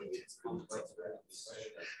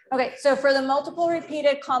 Okay, so for the multiple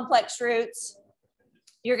repeated complex roots,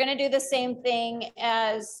 you're going to do the same thing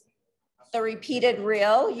as the repeated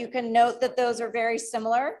real. You can note that those are very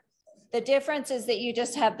similar. The difference is that you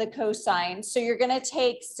just have the cosine. So you're going to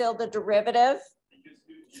take still the derivative.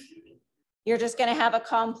 You're just going to have a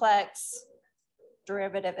complex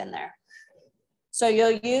derivative in there. So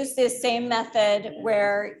you'll use this same method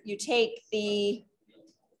where you take the,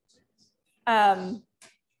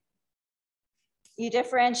 you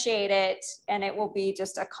differentiate it, and it will be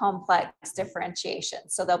just a complex differentiation.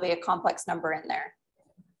 So there'll be a complex number in there,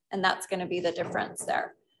 and that's going to be the difference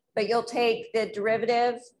there. But you'll take the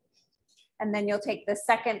derivative, and then you'll take the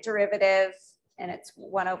second derivative, and it's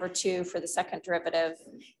 1/2 for the second derivative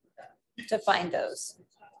to find those.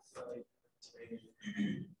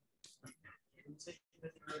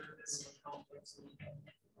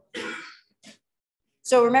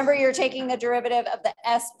 So remember, you're taking the derivative of the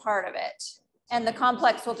s part of it, and the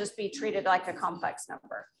complex will just be treated like a complex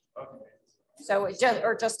number. So it just,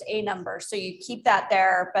 or just a number. So you keep that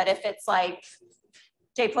there, but if it's like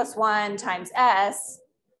j plus 1 times s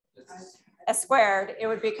squared, it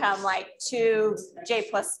would become like 2j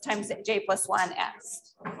plus times j plus 1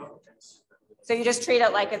 s. So you just treat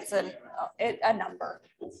it like it's a number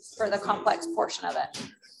for the complex portion of it.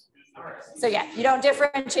 So yeah, you don't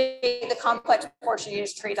differentiate the complex portion, you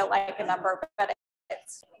just treat it like a number, but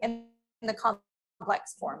it's in the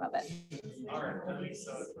complex form of it.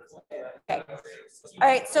 Okay. All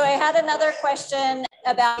right, so I had another question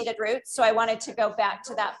about repeated roots, so I wanted to go back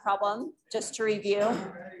to that problem just to review.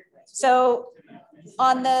 So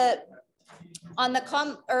on the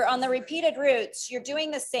repeated roots, you're doing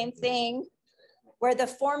the same thing where the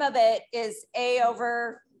form of it is a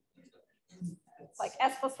over like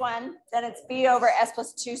s plus 1, then it's b over s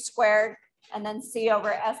plus 2 squared, and then c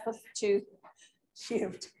over s plus 2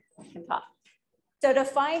 cubed on top. So to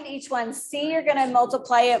find each one, c, you're going to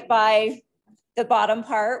multiply it by the bottom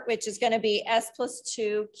part, which is going to be s plus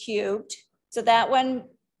 2 cubed. So that one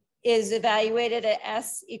is evaluated at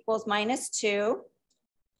s equals -2.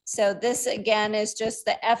 So this again is just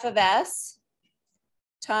the f of s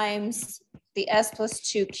times the s plus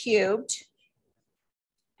 2 cubed.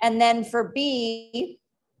 And then for b,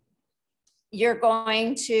 you're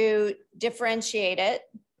going to differentiate it.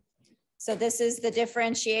 So this is the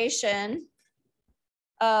differentiation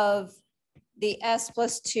of the s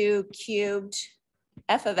plus 2 cubed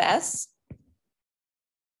f of s.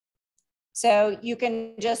 So you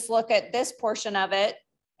can just look at this portion of it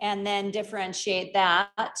and then differentiate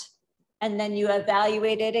that. And then you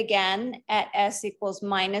evaluate it again at s equals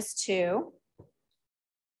minus 2.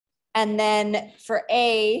 And then for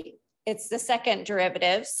a, it's the second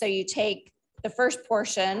derivative. So you take the first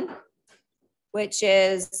portion, which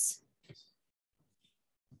is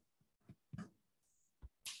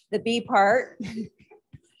the b part,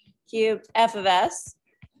 cubed f of s.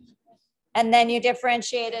 And then you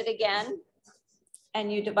differentiate it again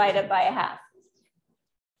and you divide it by a half.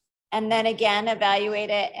 And then again, evaluate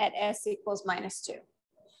it at s equals minus 2.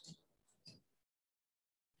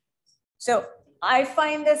 So I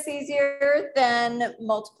find this easier than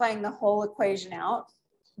multiplying the whole equation out.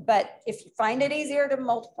 But if you find it easier to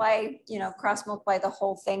multiply, cross multiply the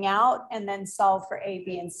whole thing out and then solve for A,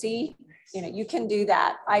 B, and C, you can do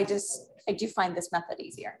that. I do find this method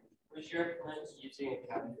easier. Would you recommend using a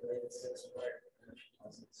calculator?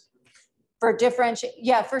 For differentiate,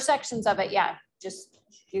 yeah, for sections of it, yeah. Just,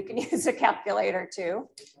 you can use a calculator too.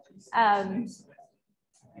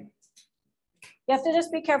 You have to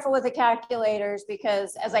just be careful with the calculators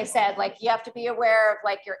because, as I said, like you have to be aware of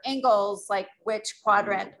like your angles, like which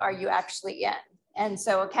quadrant are you actually in. And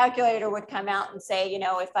so a calculator would come out and say,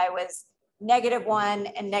 if I was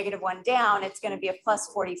 -1 and -1 down, it's going to be a plus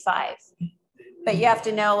 45. But you have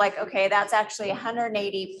to know like, okay, that's actually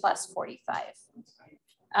 180 plus 45.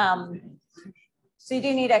 So you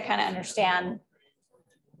do need to kind of understand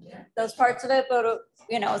those parts of it, but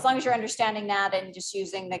as long as you're understanding that and just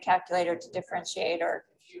using the calculator to differentiate or,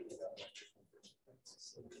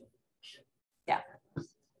 yeah. All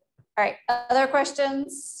right, other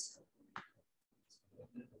questions?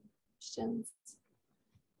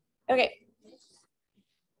 Okay.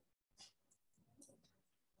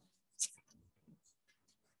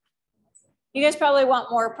 You guys probably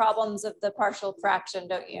want more problems of the partial fraction,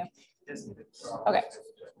 don't you? Okay.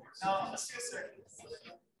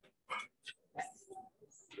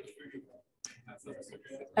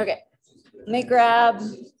 Okay, let me grab.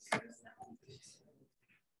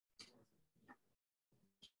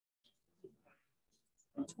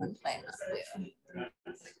 Which one did I not do?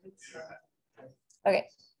 Okay,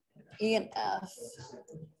 E and F.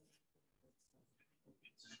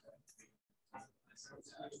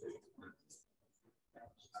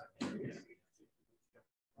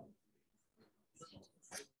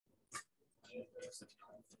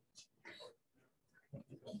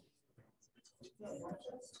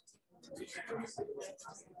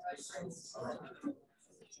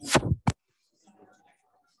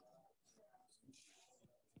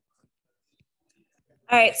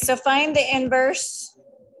 All right, so find the inverse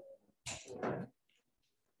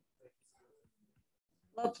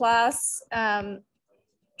Laplace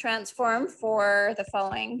transform for the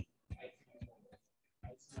following.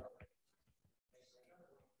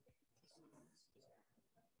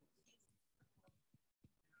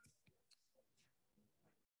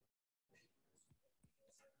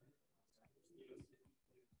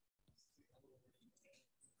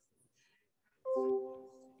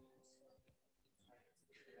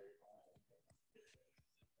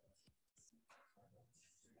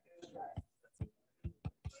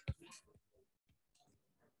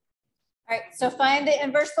 All right, so find the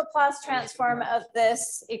inverse Laplace transform of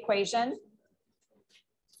this equation.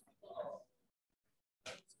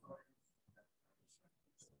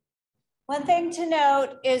 One thing to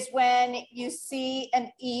note is when you see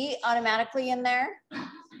an E automatically in there,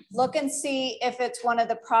 look and see if it's one of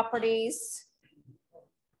the properties.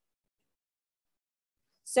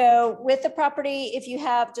 So with the property, if you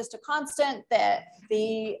have just a constant, that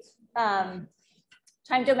the time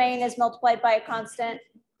domain is multiplied by a constant.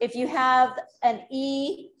 If you have an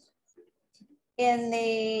E in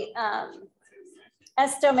the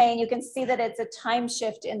S domain, you can see that it's a time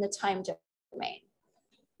shift in the time domain.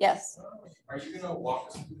 Yes? Are you going to walk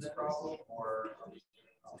us through this problem or?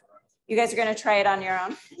 You guys are going to try it on your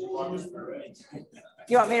own? You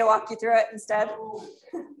want me to walk you through it instead?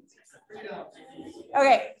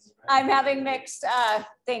 Okay, I'm having mixed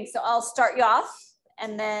things. So I'll start you off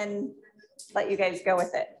and then let you guys go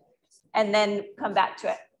with it and then come back to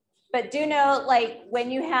it. But do know, like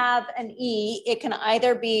when you have an E, it can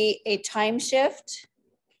either be a time shift,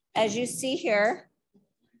 as you see here.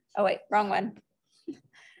 Oh wait, wrong one.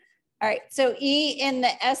 All right, so E in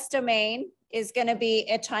the S domain is going to be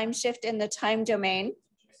a time shift in the time domain.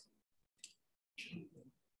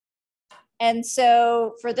 And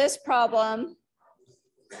so for this problem,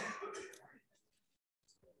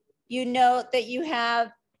 you note that you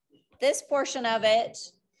have this portion of it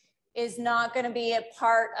is not going to be a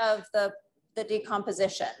part of the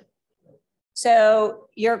decomposition. So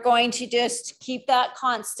you're going to just keep that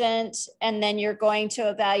constant, and then you're going to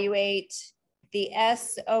evaluate the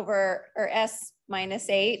S over, or S minus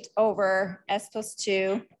 8 over S plus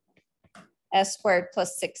 2, S squared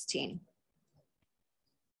plus 16.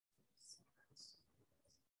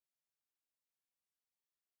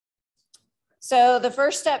 So the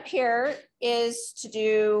first step here is to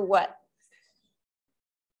do what?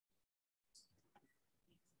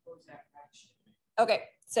 Okay,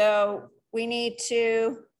 so we need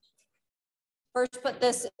to first put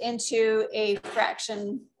this into a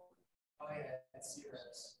fraction.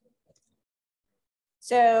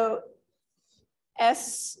 So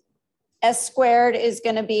S squared is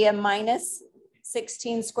going to be a minus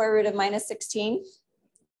 16 square root of minus 16.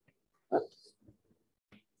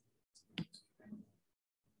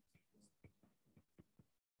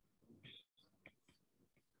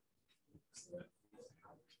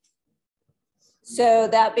 So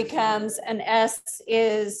that becomes an S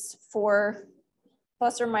is 4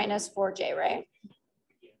 plus or minus 4J, right?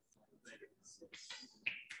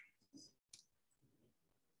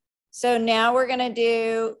 So now we're going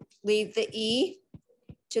to leave the E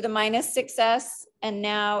to the minus 6S, and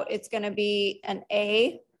now it's going to be an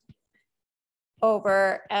A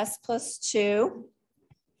over S plus 2,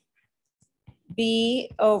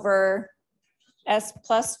 B over S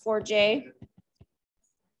plus 4J.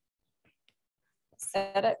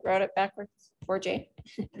 Said it, wrote it backwards, 4J.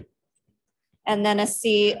 And then a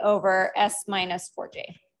C over S minus 4J.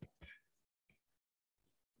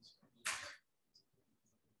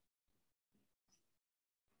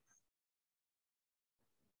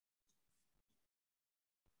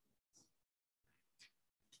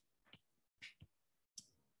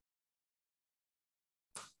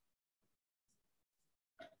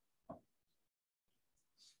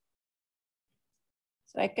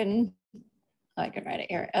 So I can write it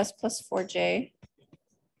here, S plus 4J,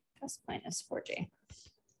 S minus 4J.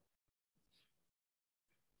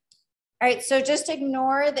 All right, so just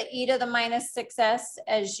ignore the E to the minus 6S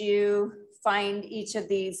as you find each of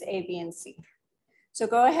these A, B, and C. So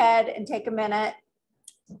go ahead and take a minute.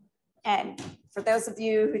 And for those of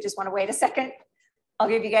you who just want to wait a second, I'll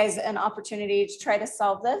give you guys an opportunity to try to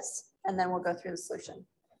solve this, and then we'll go through the solution.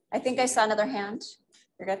 I think I saw another hand.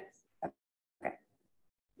 You're good? Okay.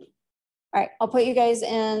 All right, I'll put you guys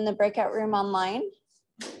in the breakout room online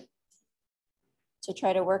to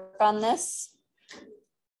try to work on this.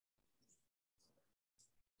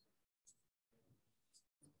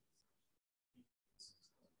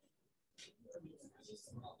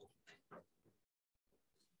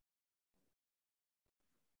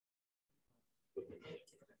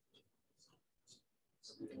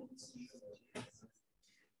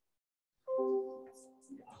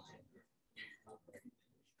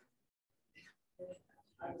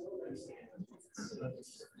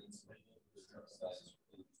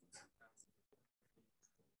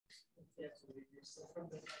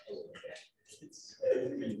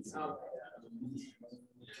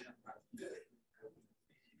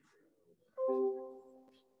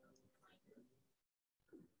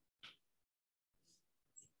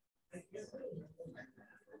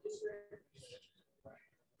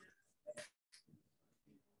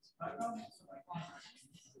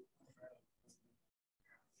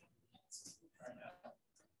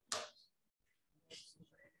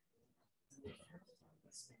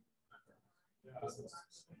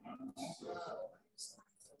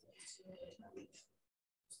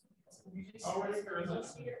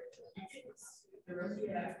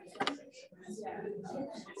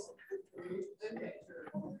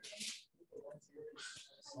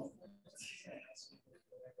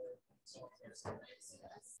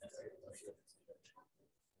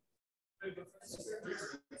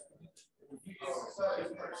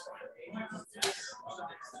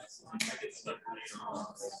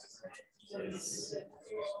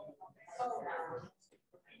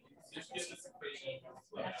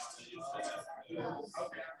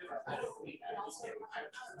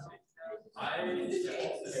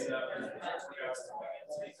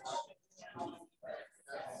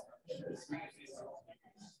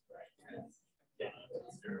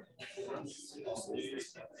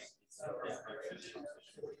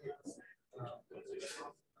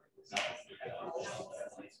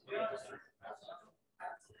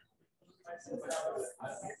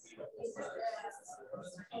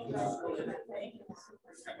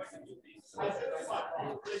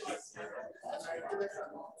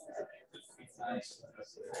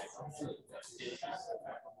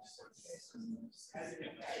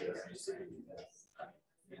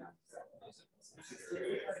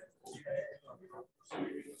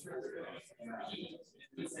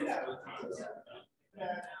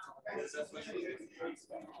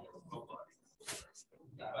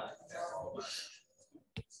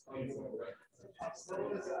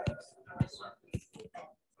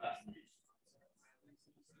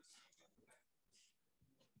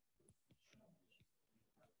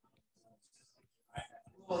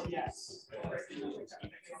 Well, yes.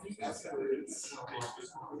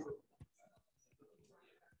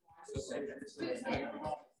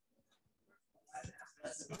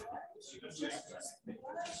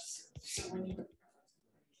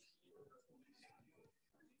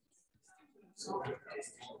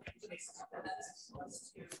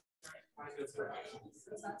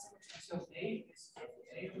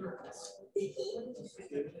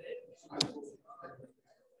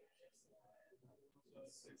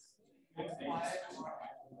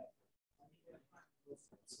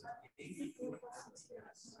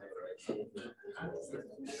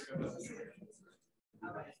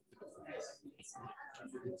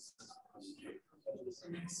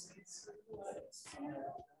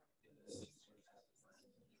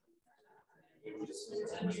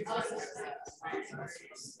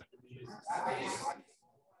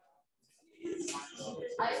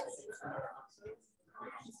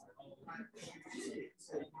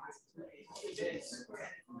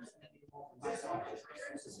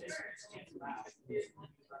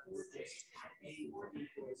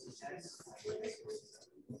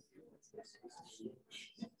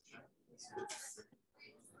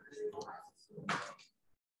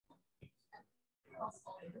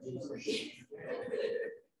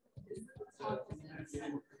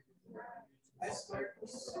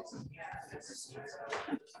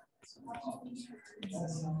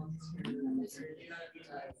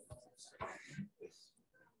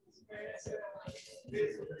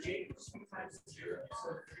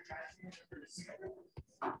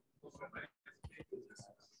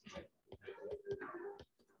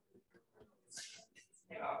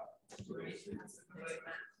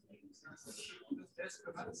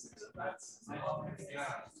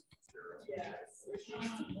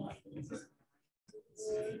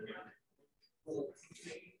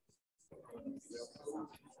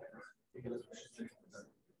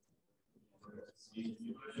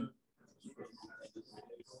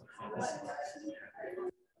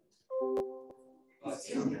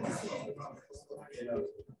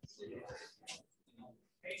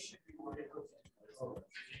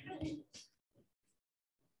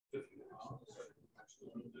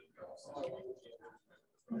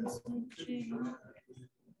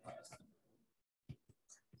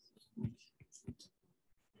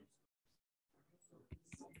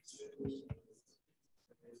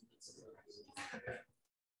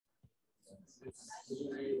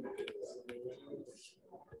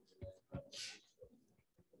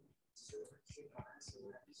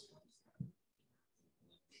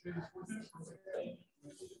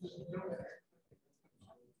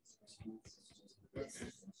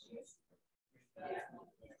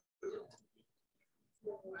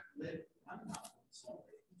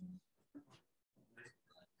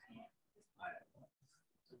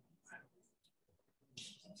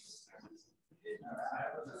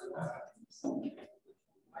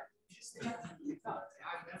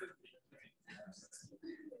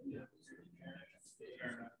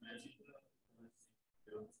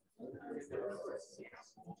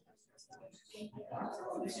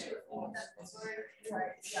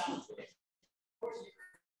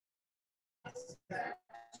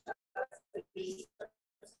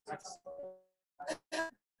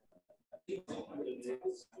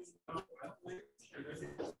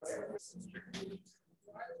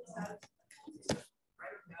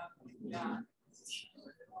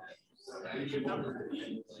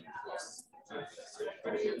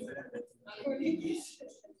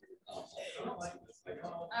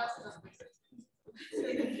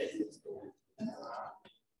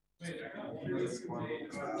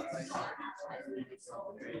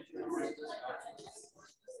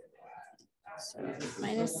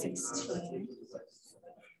 Minus 16.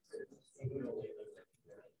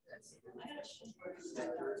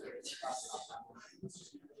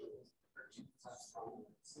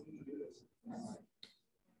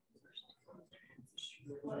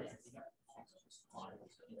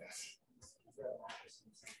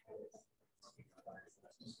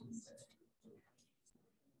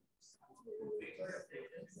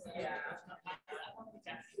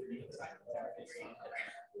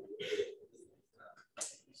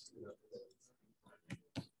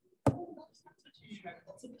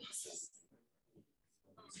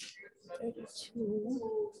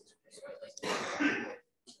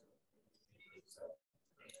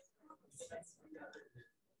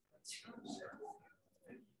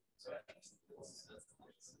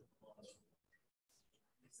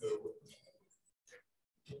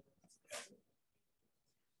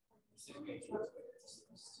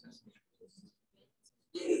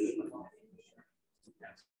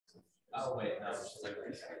 Oh, wait, no.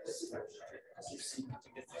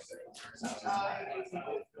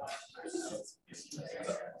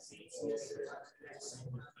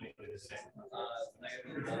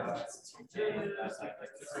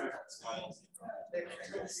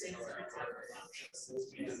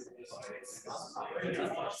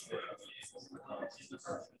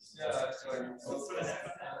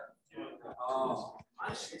 Oh.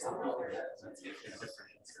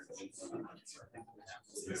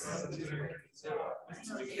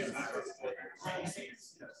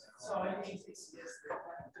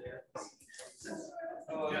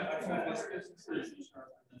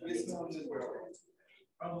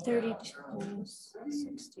 $32, $62.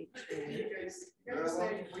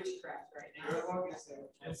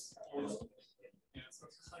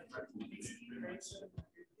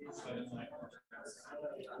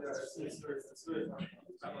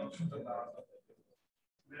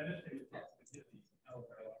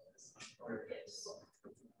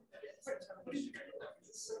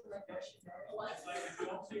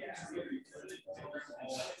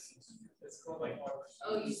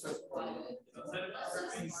 Oh, you said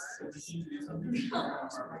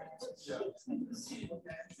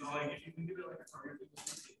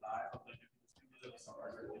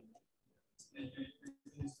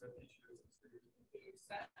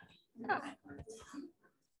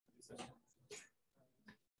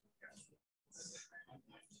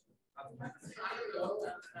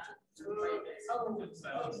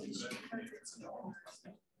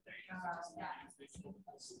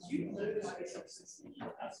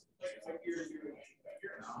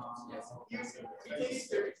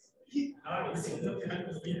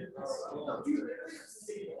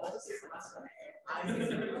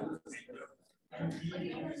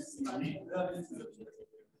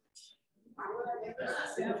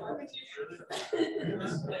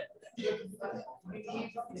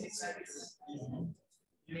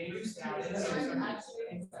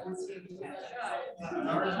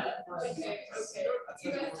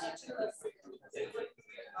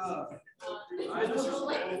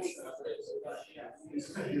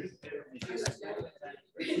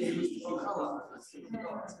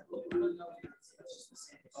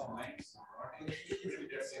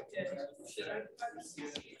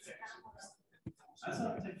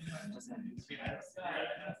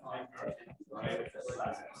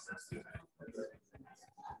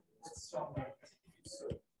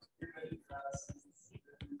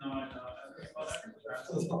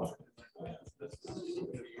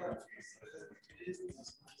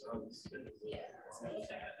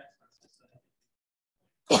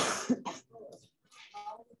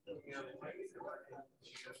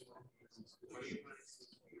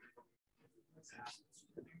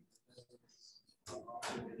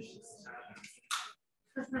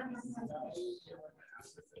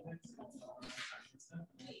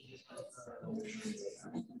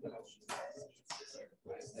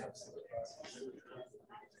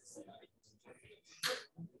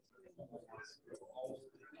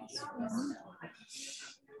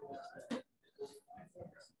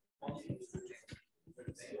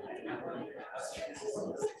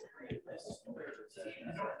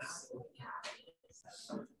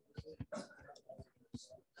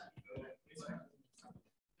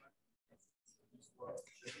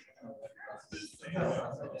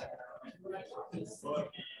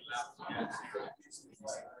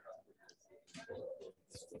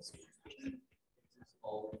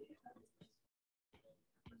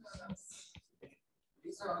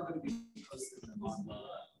These are all going to be posted on the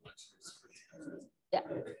lectures. Yeah.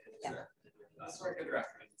 Yeah. That's for a good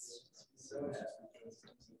reference.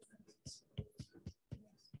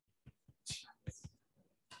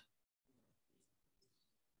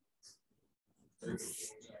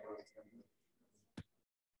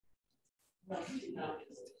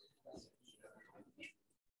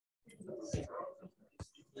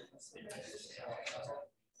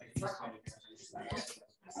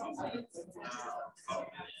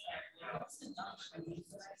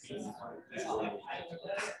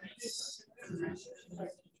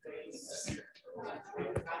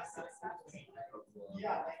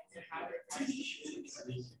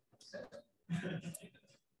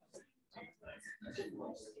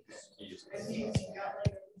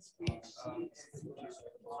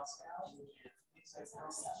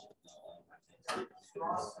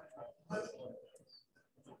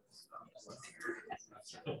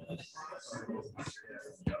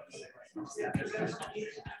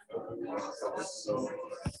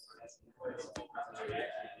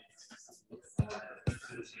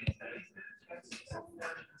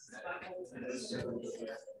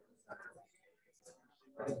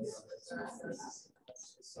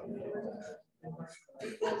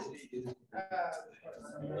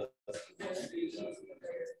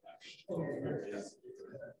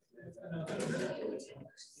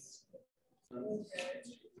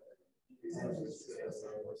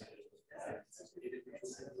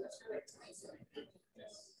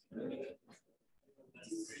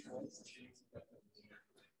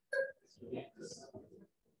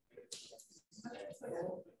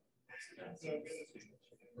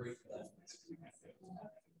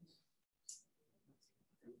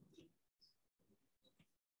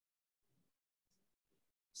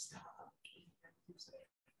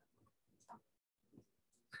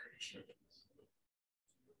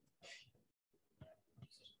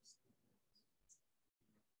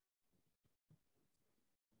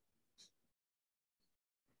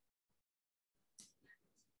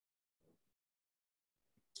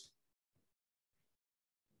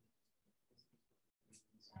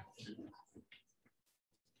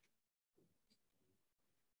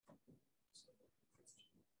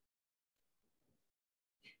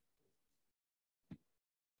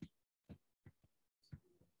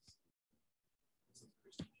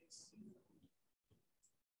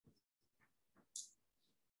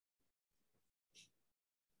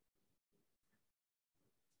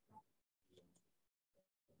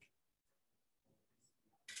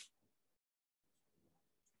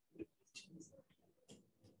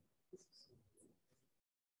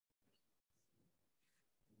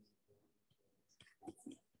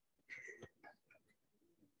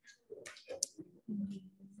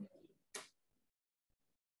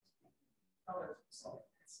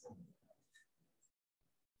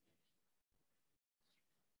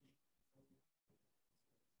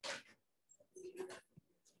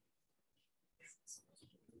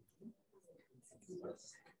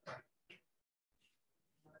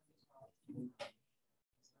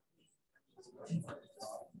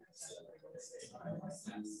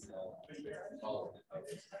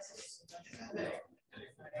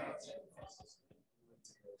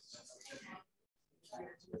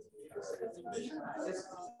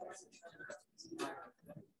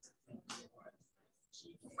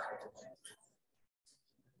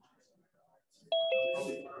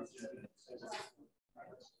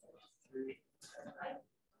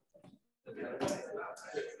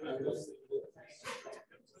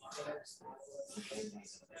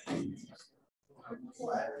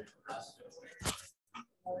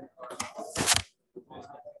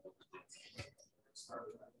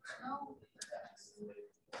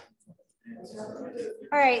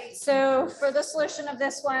 All right, so for the solution of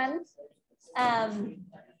this one,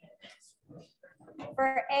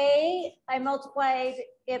 for A, I multiplied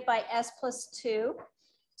it by S plus 2.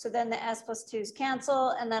 So then the S plus 2's cancel,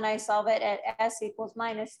 and then I solve it at S equals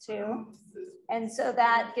minus 2. And so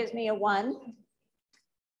that gives me a 1.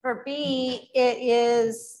 For B, it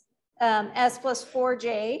is S plus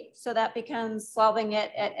 4J. So that becomes solving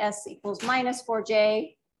it at S equals minus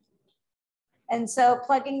 4J. And so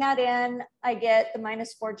plugging that in, I get the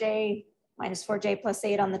minus 4J plus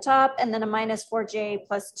 8 on the top, and then a minus 4J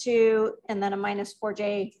plus 2, and then a minus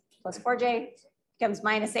 4J plus 4J becomes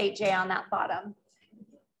minus 8J on that bottom.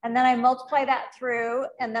 And then I multiply that through,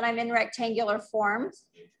 and then I'm in rectangular form.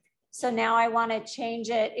 So now I want to change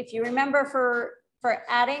it. If you remember, for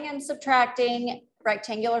adding and subtracting,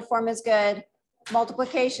 rectangular form is good.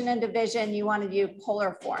 Multiplication and division, you want to do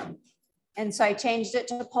polar form. And so I changed it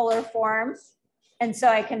to polar form. And so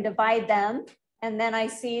I can divide them. And then I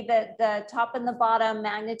see that the top and the bottom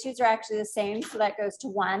magnitudes are actually the same. So that goes to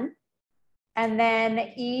 1. And then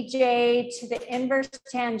EJ to the inverse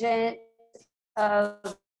tangent of,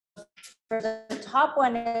 for the top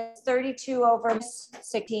one is 32 over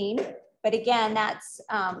 16. But again, that's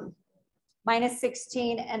minus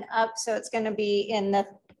 16 and up. So it's going to be in the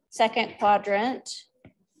second quadrant.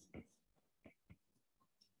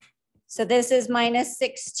 So this is minus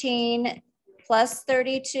 16 plus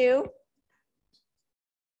 32.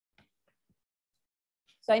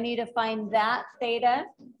 So I need to find that theta.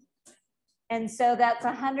 And so that's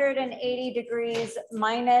 180 degrees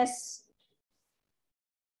minus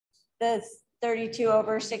the 32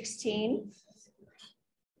 over 16.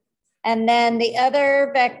 And then the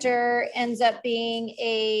other vector ends up being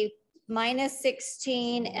a minus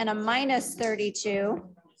 16 and a minus 32.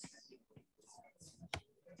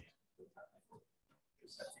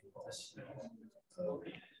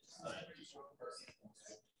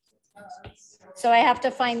 So I have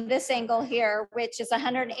to find this angle here, which is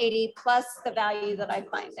 180 plus the value that I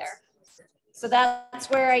find there. So that's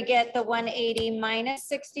where I get the 180 minus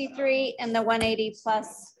 63 and the 180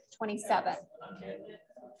 plus 27.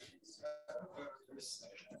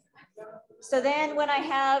 So then when I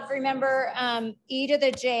have, remember, e to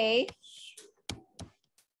the j,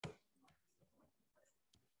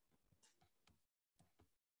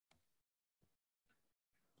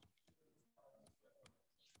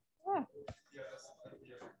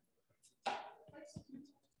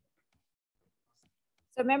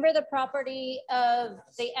 so remember the property of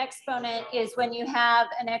the exponent is when you have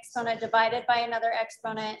an exponent divided by another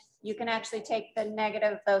exponent, you can actually take the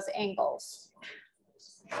negative of those angles.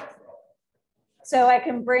 So I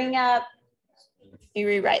can bring up, let me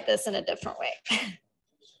rewrite this in a different way.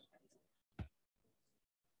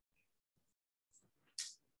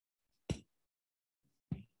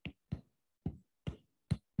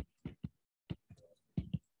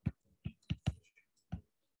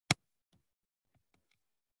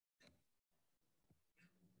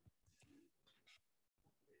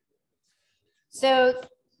 So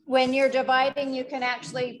when you're dividing, you can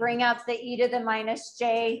actually bring up the e to the minus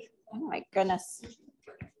j. Oh my goodness.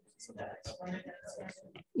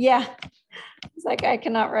 Yeah, it's like I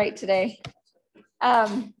cannot write today.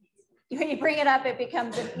 When you bring it up, it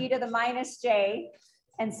becomes an e to the minus j.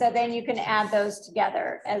 And so then you can add those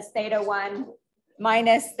together as theta 1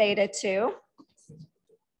 minus theta 2.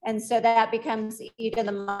 And so that becomes e to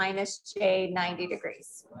the minus j 90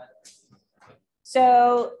 degrees.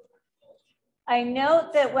 So I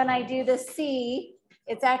note that when I do the C,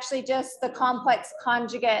 it's actually just the complex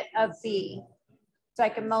conjugate of B. So I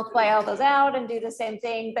can multiply all those out and do the same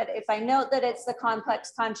thing. But if I note that it's the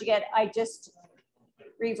complex conjugate, I just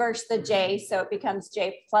reverse the J. So it becomes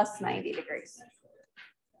J plus 90 degrees.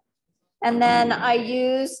 And then I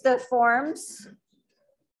use the forms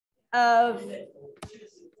of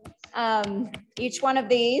each one of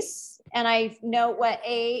these. And I note what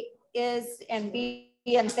A is and B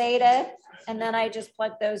and theta. And then I just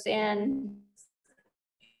plug those in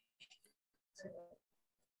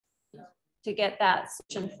to get that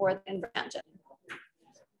solution for the inverse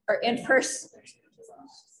or inverse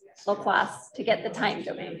Laplace to get the time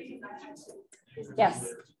domain.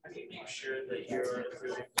 Yes. Make sure that you're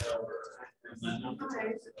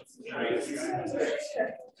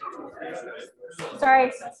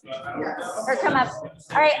Sorry. Or come up.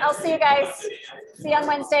 All right, I'll see you guys. See you on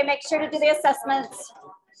Wednesday. Make sure to do the assessments.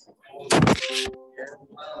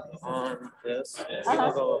 on this, you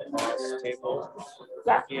know the Laplace table.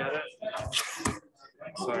 Yeah. Looking at it.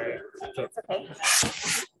 Sorry. It's okay.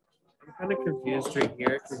 I'm kind of confused right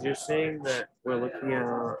here because you're saying that we're looking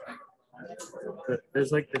at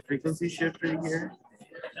there's like the frequency shift right here,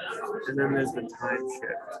 and then there's the time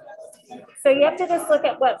shift. So you have to just look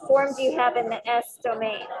at what form do you have in the S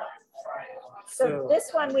domain. So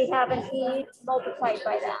this one we have an E multiplied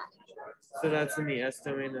by that. So that's in the S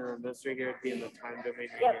domain, and then this right here would be in the time domain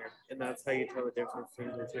right here. And that's how you tell the difference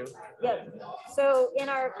between the two? Yep. So in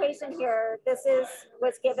our equation here, this is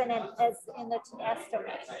what's given in as in the S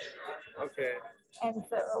domain. Okay. And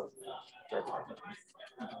so,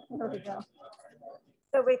 here we go.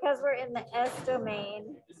 So because we're in the S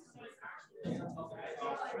domain,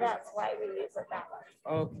 that's why we use it that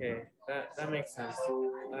way. Okay, that makes sense.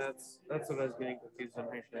 That's what I was getting confused on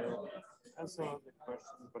right there. I have some other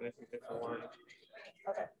questions, but I think that's a one.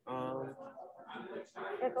 Okay.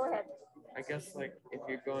 Yeah, go ahead. I guess like if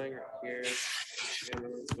you're going here,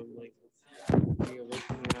 like you're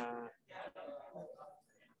looking at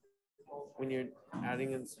when you're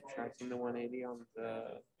adding and subtracting the 180 on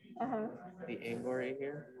the angle right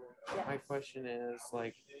here. Yeah. My question is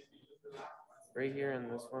like right here in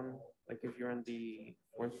this one, like if you're in the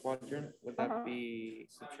fourth quadrant, would that be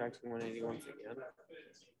subtracting 180 once again?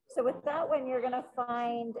 So with that one, you're going to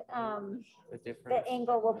find the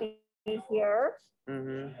angle will be here.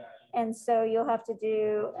 Mm-hmm. And so you'll have to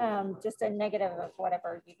do just a negative of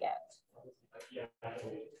whatever you get.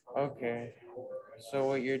 Okay. So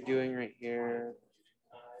what you're doing right here,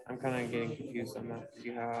 I'm kind of getting confused on that.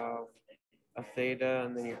 You have a theta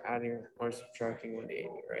and then you're adding or subtracting 180,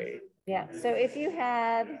 right? Yeah. So if you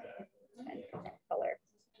had color,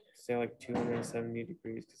 say like 270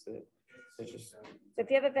 degrees, because it's just. So if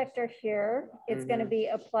you have a vector here, it's going to be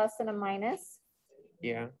a plus and a minus.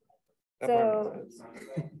 Yeah. So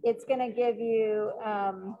it's going to give you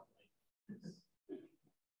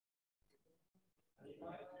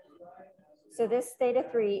so this theta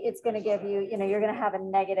 3, it's going to give you, you're going to have a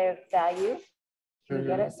negative value. Do you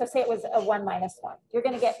get it? So say it was a 1 minus 1. You're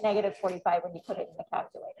going to get negative 45 when you put it in the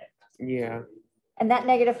calculator. Yeah. And that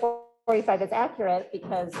negative 45 is accurate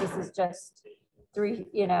because this is just 3,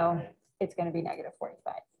 you know, it's going to be negative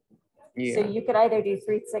 45. Yeah. So you could either do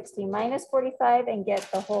 360 minus 45 and get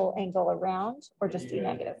the whole angle around, or just do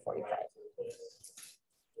negative 45.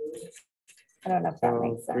 I don't know if that So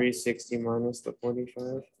makes sense. 360 minus the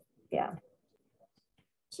 45. Yeah.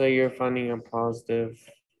 So you're finding a positive,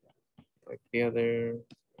 like the other.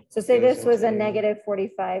 So say this Yes, was a okay. negative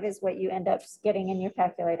 45 is what you end up getting in your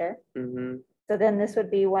calculator. Mm-hmm. So then this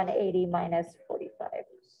would be 180 minus 45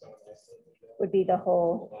 would be the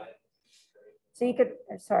whole. So you could,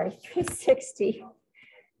 sorry, 360.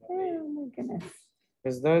 Oh my goodness.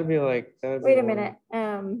 Because that would be like, that would Wait a be minute.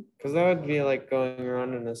 Because that would be like going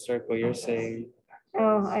around in a circle, you're saying.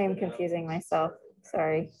 Oh, I am confusing myself.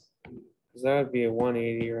 Sorry. Because that would be a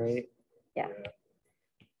 180, right? Yeah.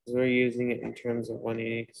 Because we're using it in terms of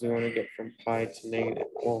 180 because we want to get from pi to negative,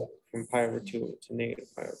 well, from pi over 2 to negative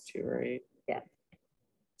pi over 2, right? Yeah.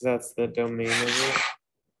 'Cause that's the domain of it.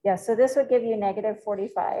 Yeah, so this would give you negative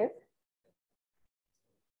 45.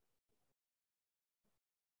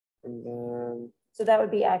 And then, So that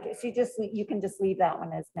would be accurate. So you can just leave that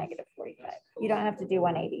one as negative 45. You don't have to do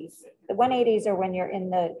 180s. The 180s are when you're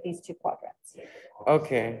in these two quadrants.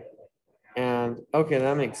 okay. And, okay,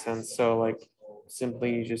 that makes sense. So like,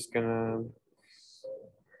 simply you're just gonna.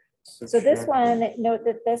 So this subtract- one, note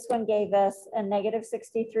that this one gave us a negative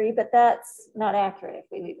 63, but that's not accurate if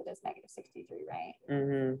we leave it as negative 63, right?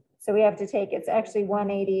 Mm-hmm. So we have to take, it's actually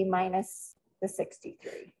 180 minus the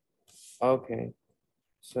 63. Okay.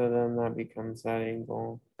 So then that becomes that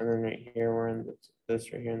angle. And then right here, we're in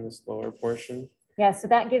this right here in this lower portion. Yeah, so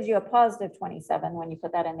that gives you a positive 27 when you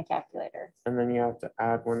put that in the calculator. And then you have to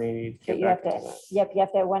add 180 to But get you have back to, to that. yep, you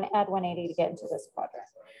have to add 180 to get into this quadrant.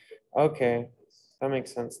 Okay, that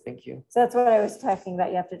makes sense. Thank you. So that's what I was talking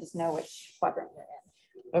about. You have to just know which quadrant you're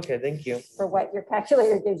in Okay, thank you. for what your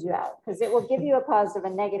calculator gives you out. Because it will give you a positive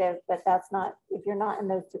and negative, but that's not, if you're not in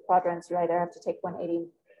those two quadrants, you either have to take 180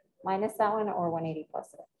 minus that one or 180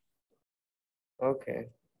 plus it. Okay.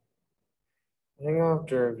 I think I'll have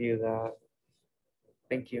to review that.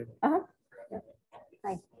 Thank you.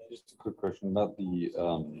 Just a quick question about the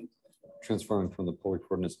transferring from the polar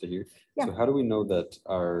coordinates to here. Yeah. So how do we know that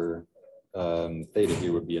our theta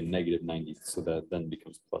here would be a negative 90, so that then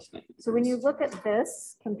becomes plus 90? So when you look at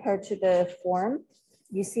this compared to the form,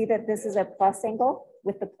 you see that this is a plus angle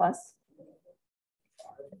with the plus.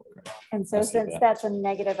 And so I see since that. that's a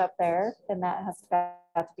negative up there, then that has to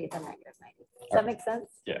have to be the negative 90. Does that make sense?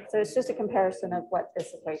 Yeah. So it's just a comparison of what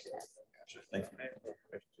this equation is. Gotcha. Thank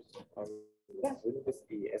you. Yeah. Wouldn't this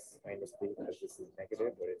be S minus B because this is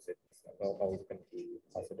negative, or is it always going to be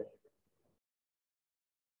positive?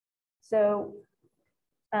 So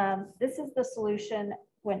this is the solution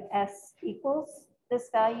when S equals this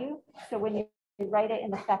value. So when you write it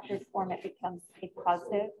in the factored form, it becomes a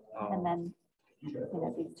positive, and then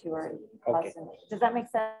these two are plus. Okay. Does that make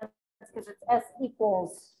sense? Because it's S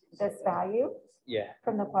equals this value Yeah.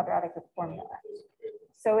 from the quadratic formula.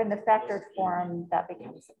 So in the factored form, that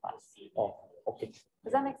becomes a plus. Oh, okay.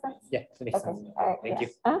 Does that make sense? Yeah, that makes Okay. sense. All right. Thank yeah.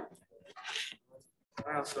 you.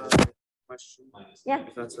 I also have a question. Yeah.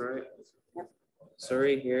 If that's all right. Yep. So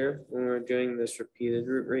right here, when we're doing this repeated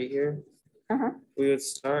root right here, Uh-huh. we would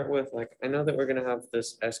start with like, I know that we're gonna have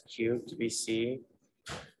this S cubed to be C,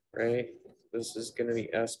 right? This is gonna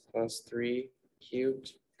be S plus 3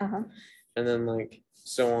 cubed. Uh-huh. And then like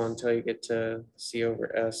so on until you get to C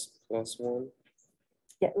over S plus 1.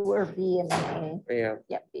 Yeah, or B and then A. Yeah,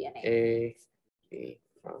 Yep, B and A. A, B.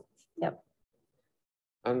 Wow. Yep.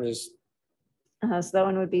 I'm just, So that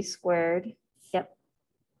one would be squared. Yep.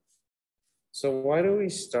 so why do we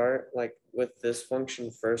start like with this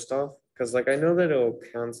function first off? Because like I know that it'll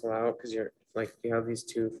cancel out because you're like you have these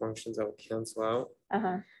two functions that will cancel out.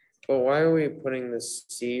 Uh-huh. But why are we putting this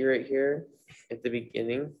C right here at the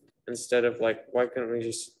beginning instead of like why couldn't we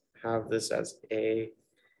just have this as A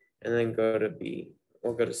and then go to B?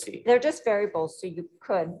 We'll go to C. They're just variables, so you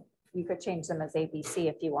could change them as A, B, C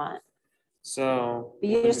if you want. So But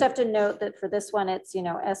you just have to note that for this one, it's,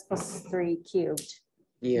 S plus 3 cubed.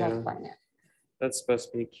 yeah, Multiplying it. that's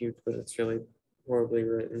supposed to be cute, but it's really horribly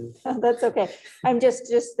written. That's okay. I'm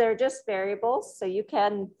they're just variables, so you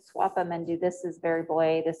can swap them and do this is variable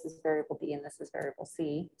A, this is variable B, and this is variable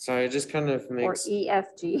C. So it just kind of Or makes E,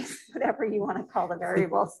 F, G, whatever you want to call the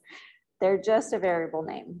variables. They're just a variable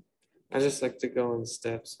name. I just like to go in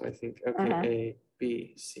steps. So I think, okay, Uh-huh. A,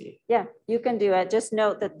 B, C. Yeah, you can do it. Just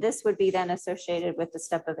note that this would be then associated with the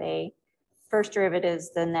step of A. First derivative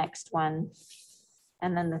is the next one.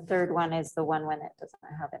 And then the third one is the one when it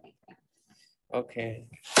doesn't have anything. Okay.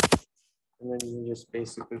 And then you just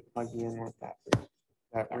basically plug in what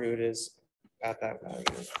that root is at that value.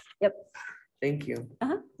 Yep. Thank you.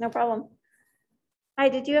 No problem. Hi,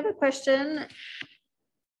 did you have a question,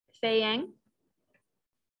 Fei Yang?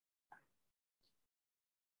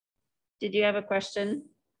 Did you have a question?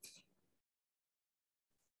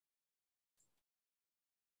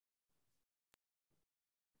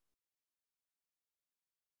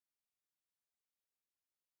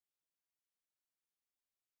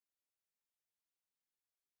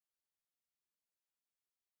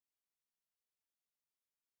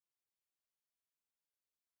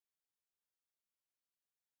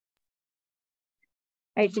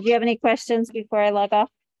 All right, did you have any questions before I log off?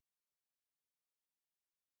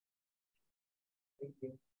 Thank you.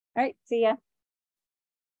 All right, see ya.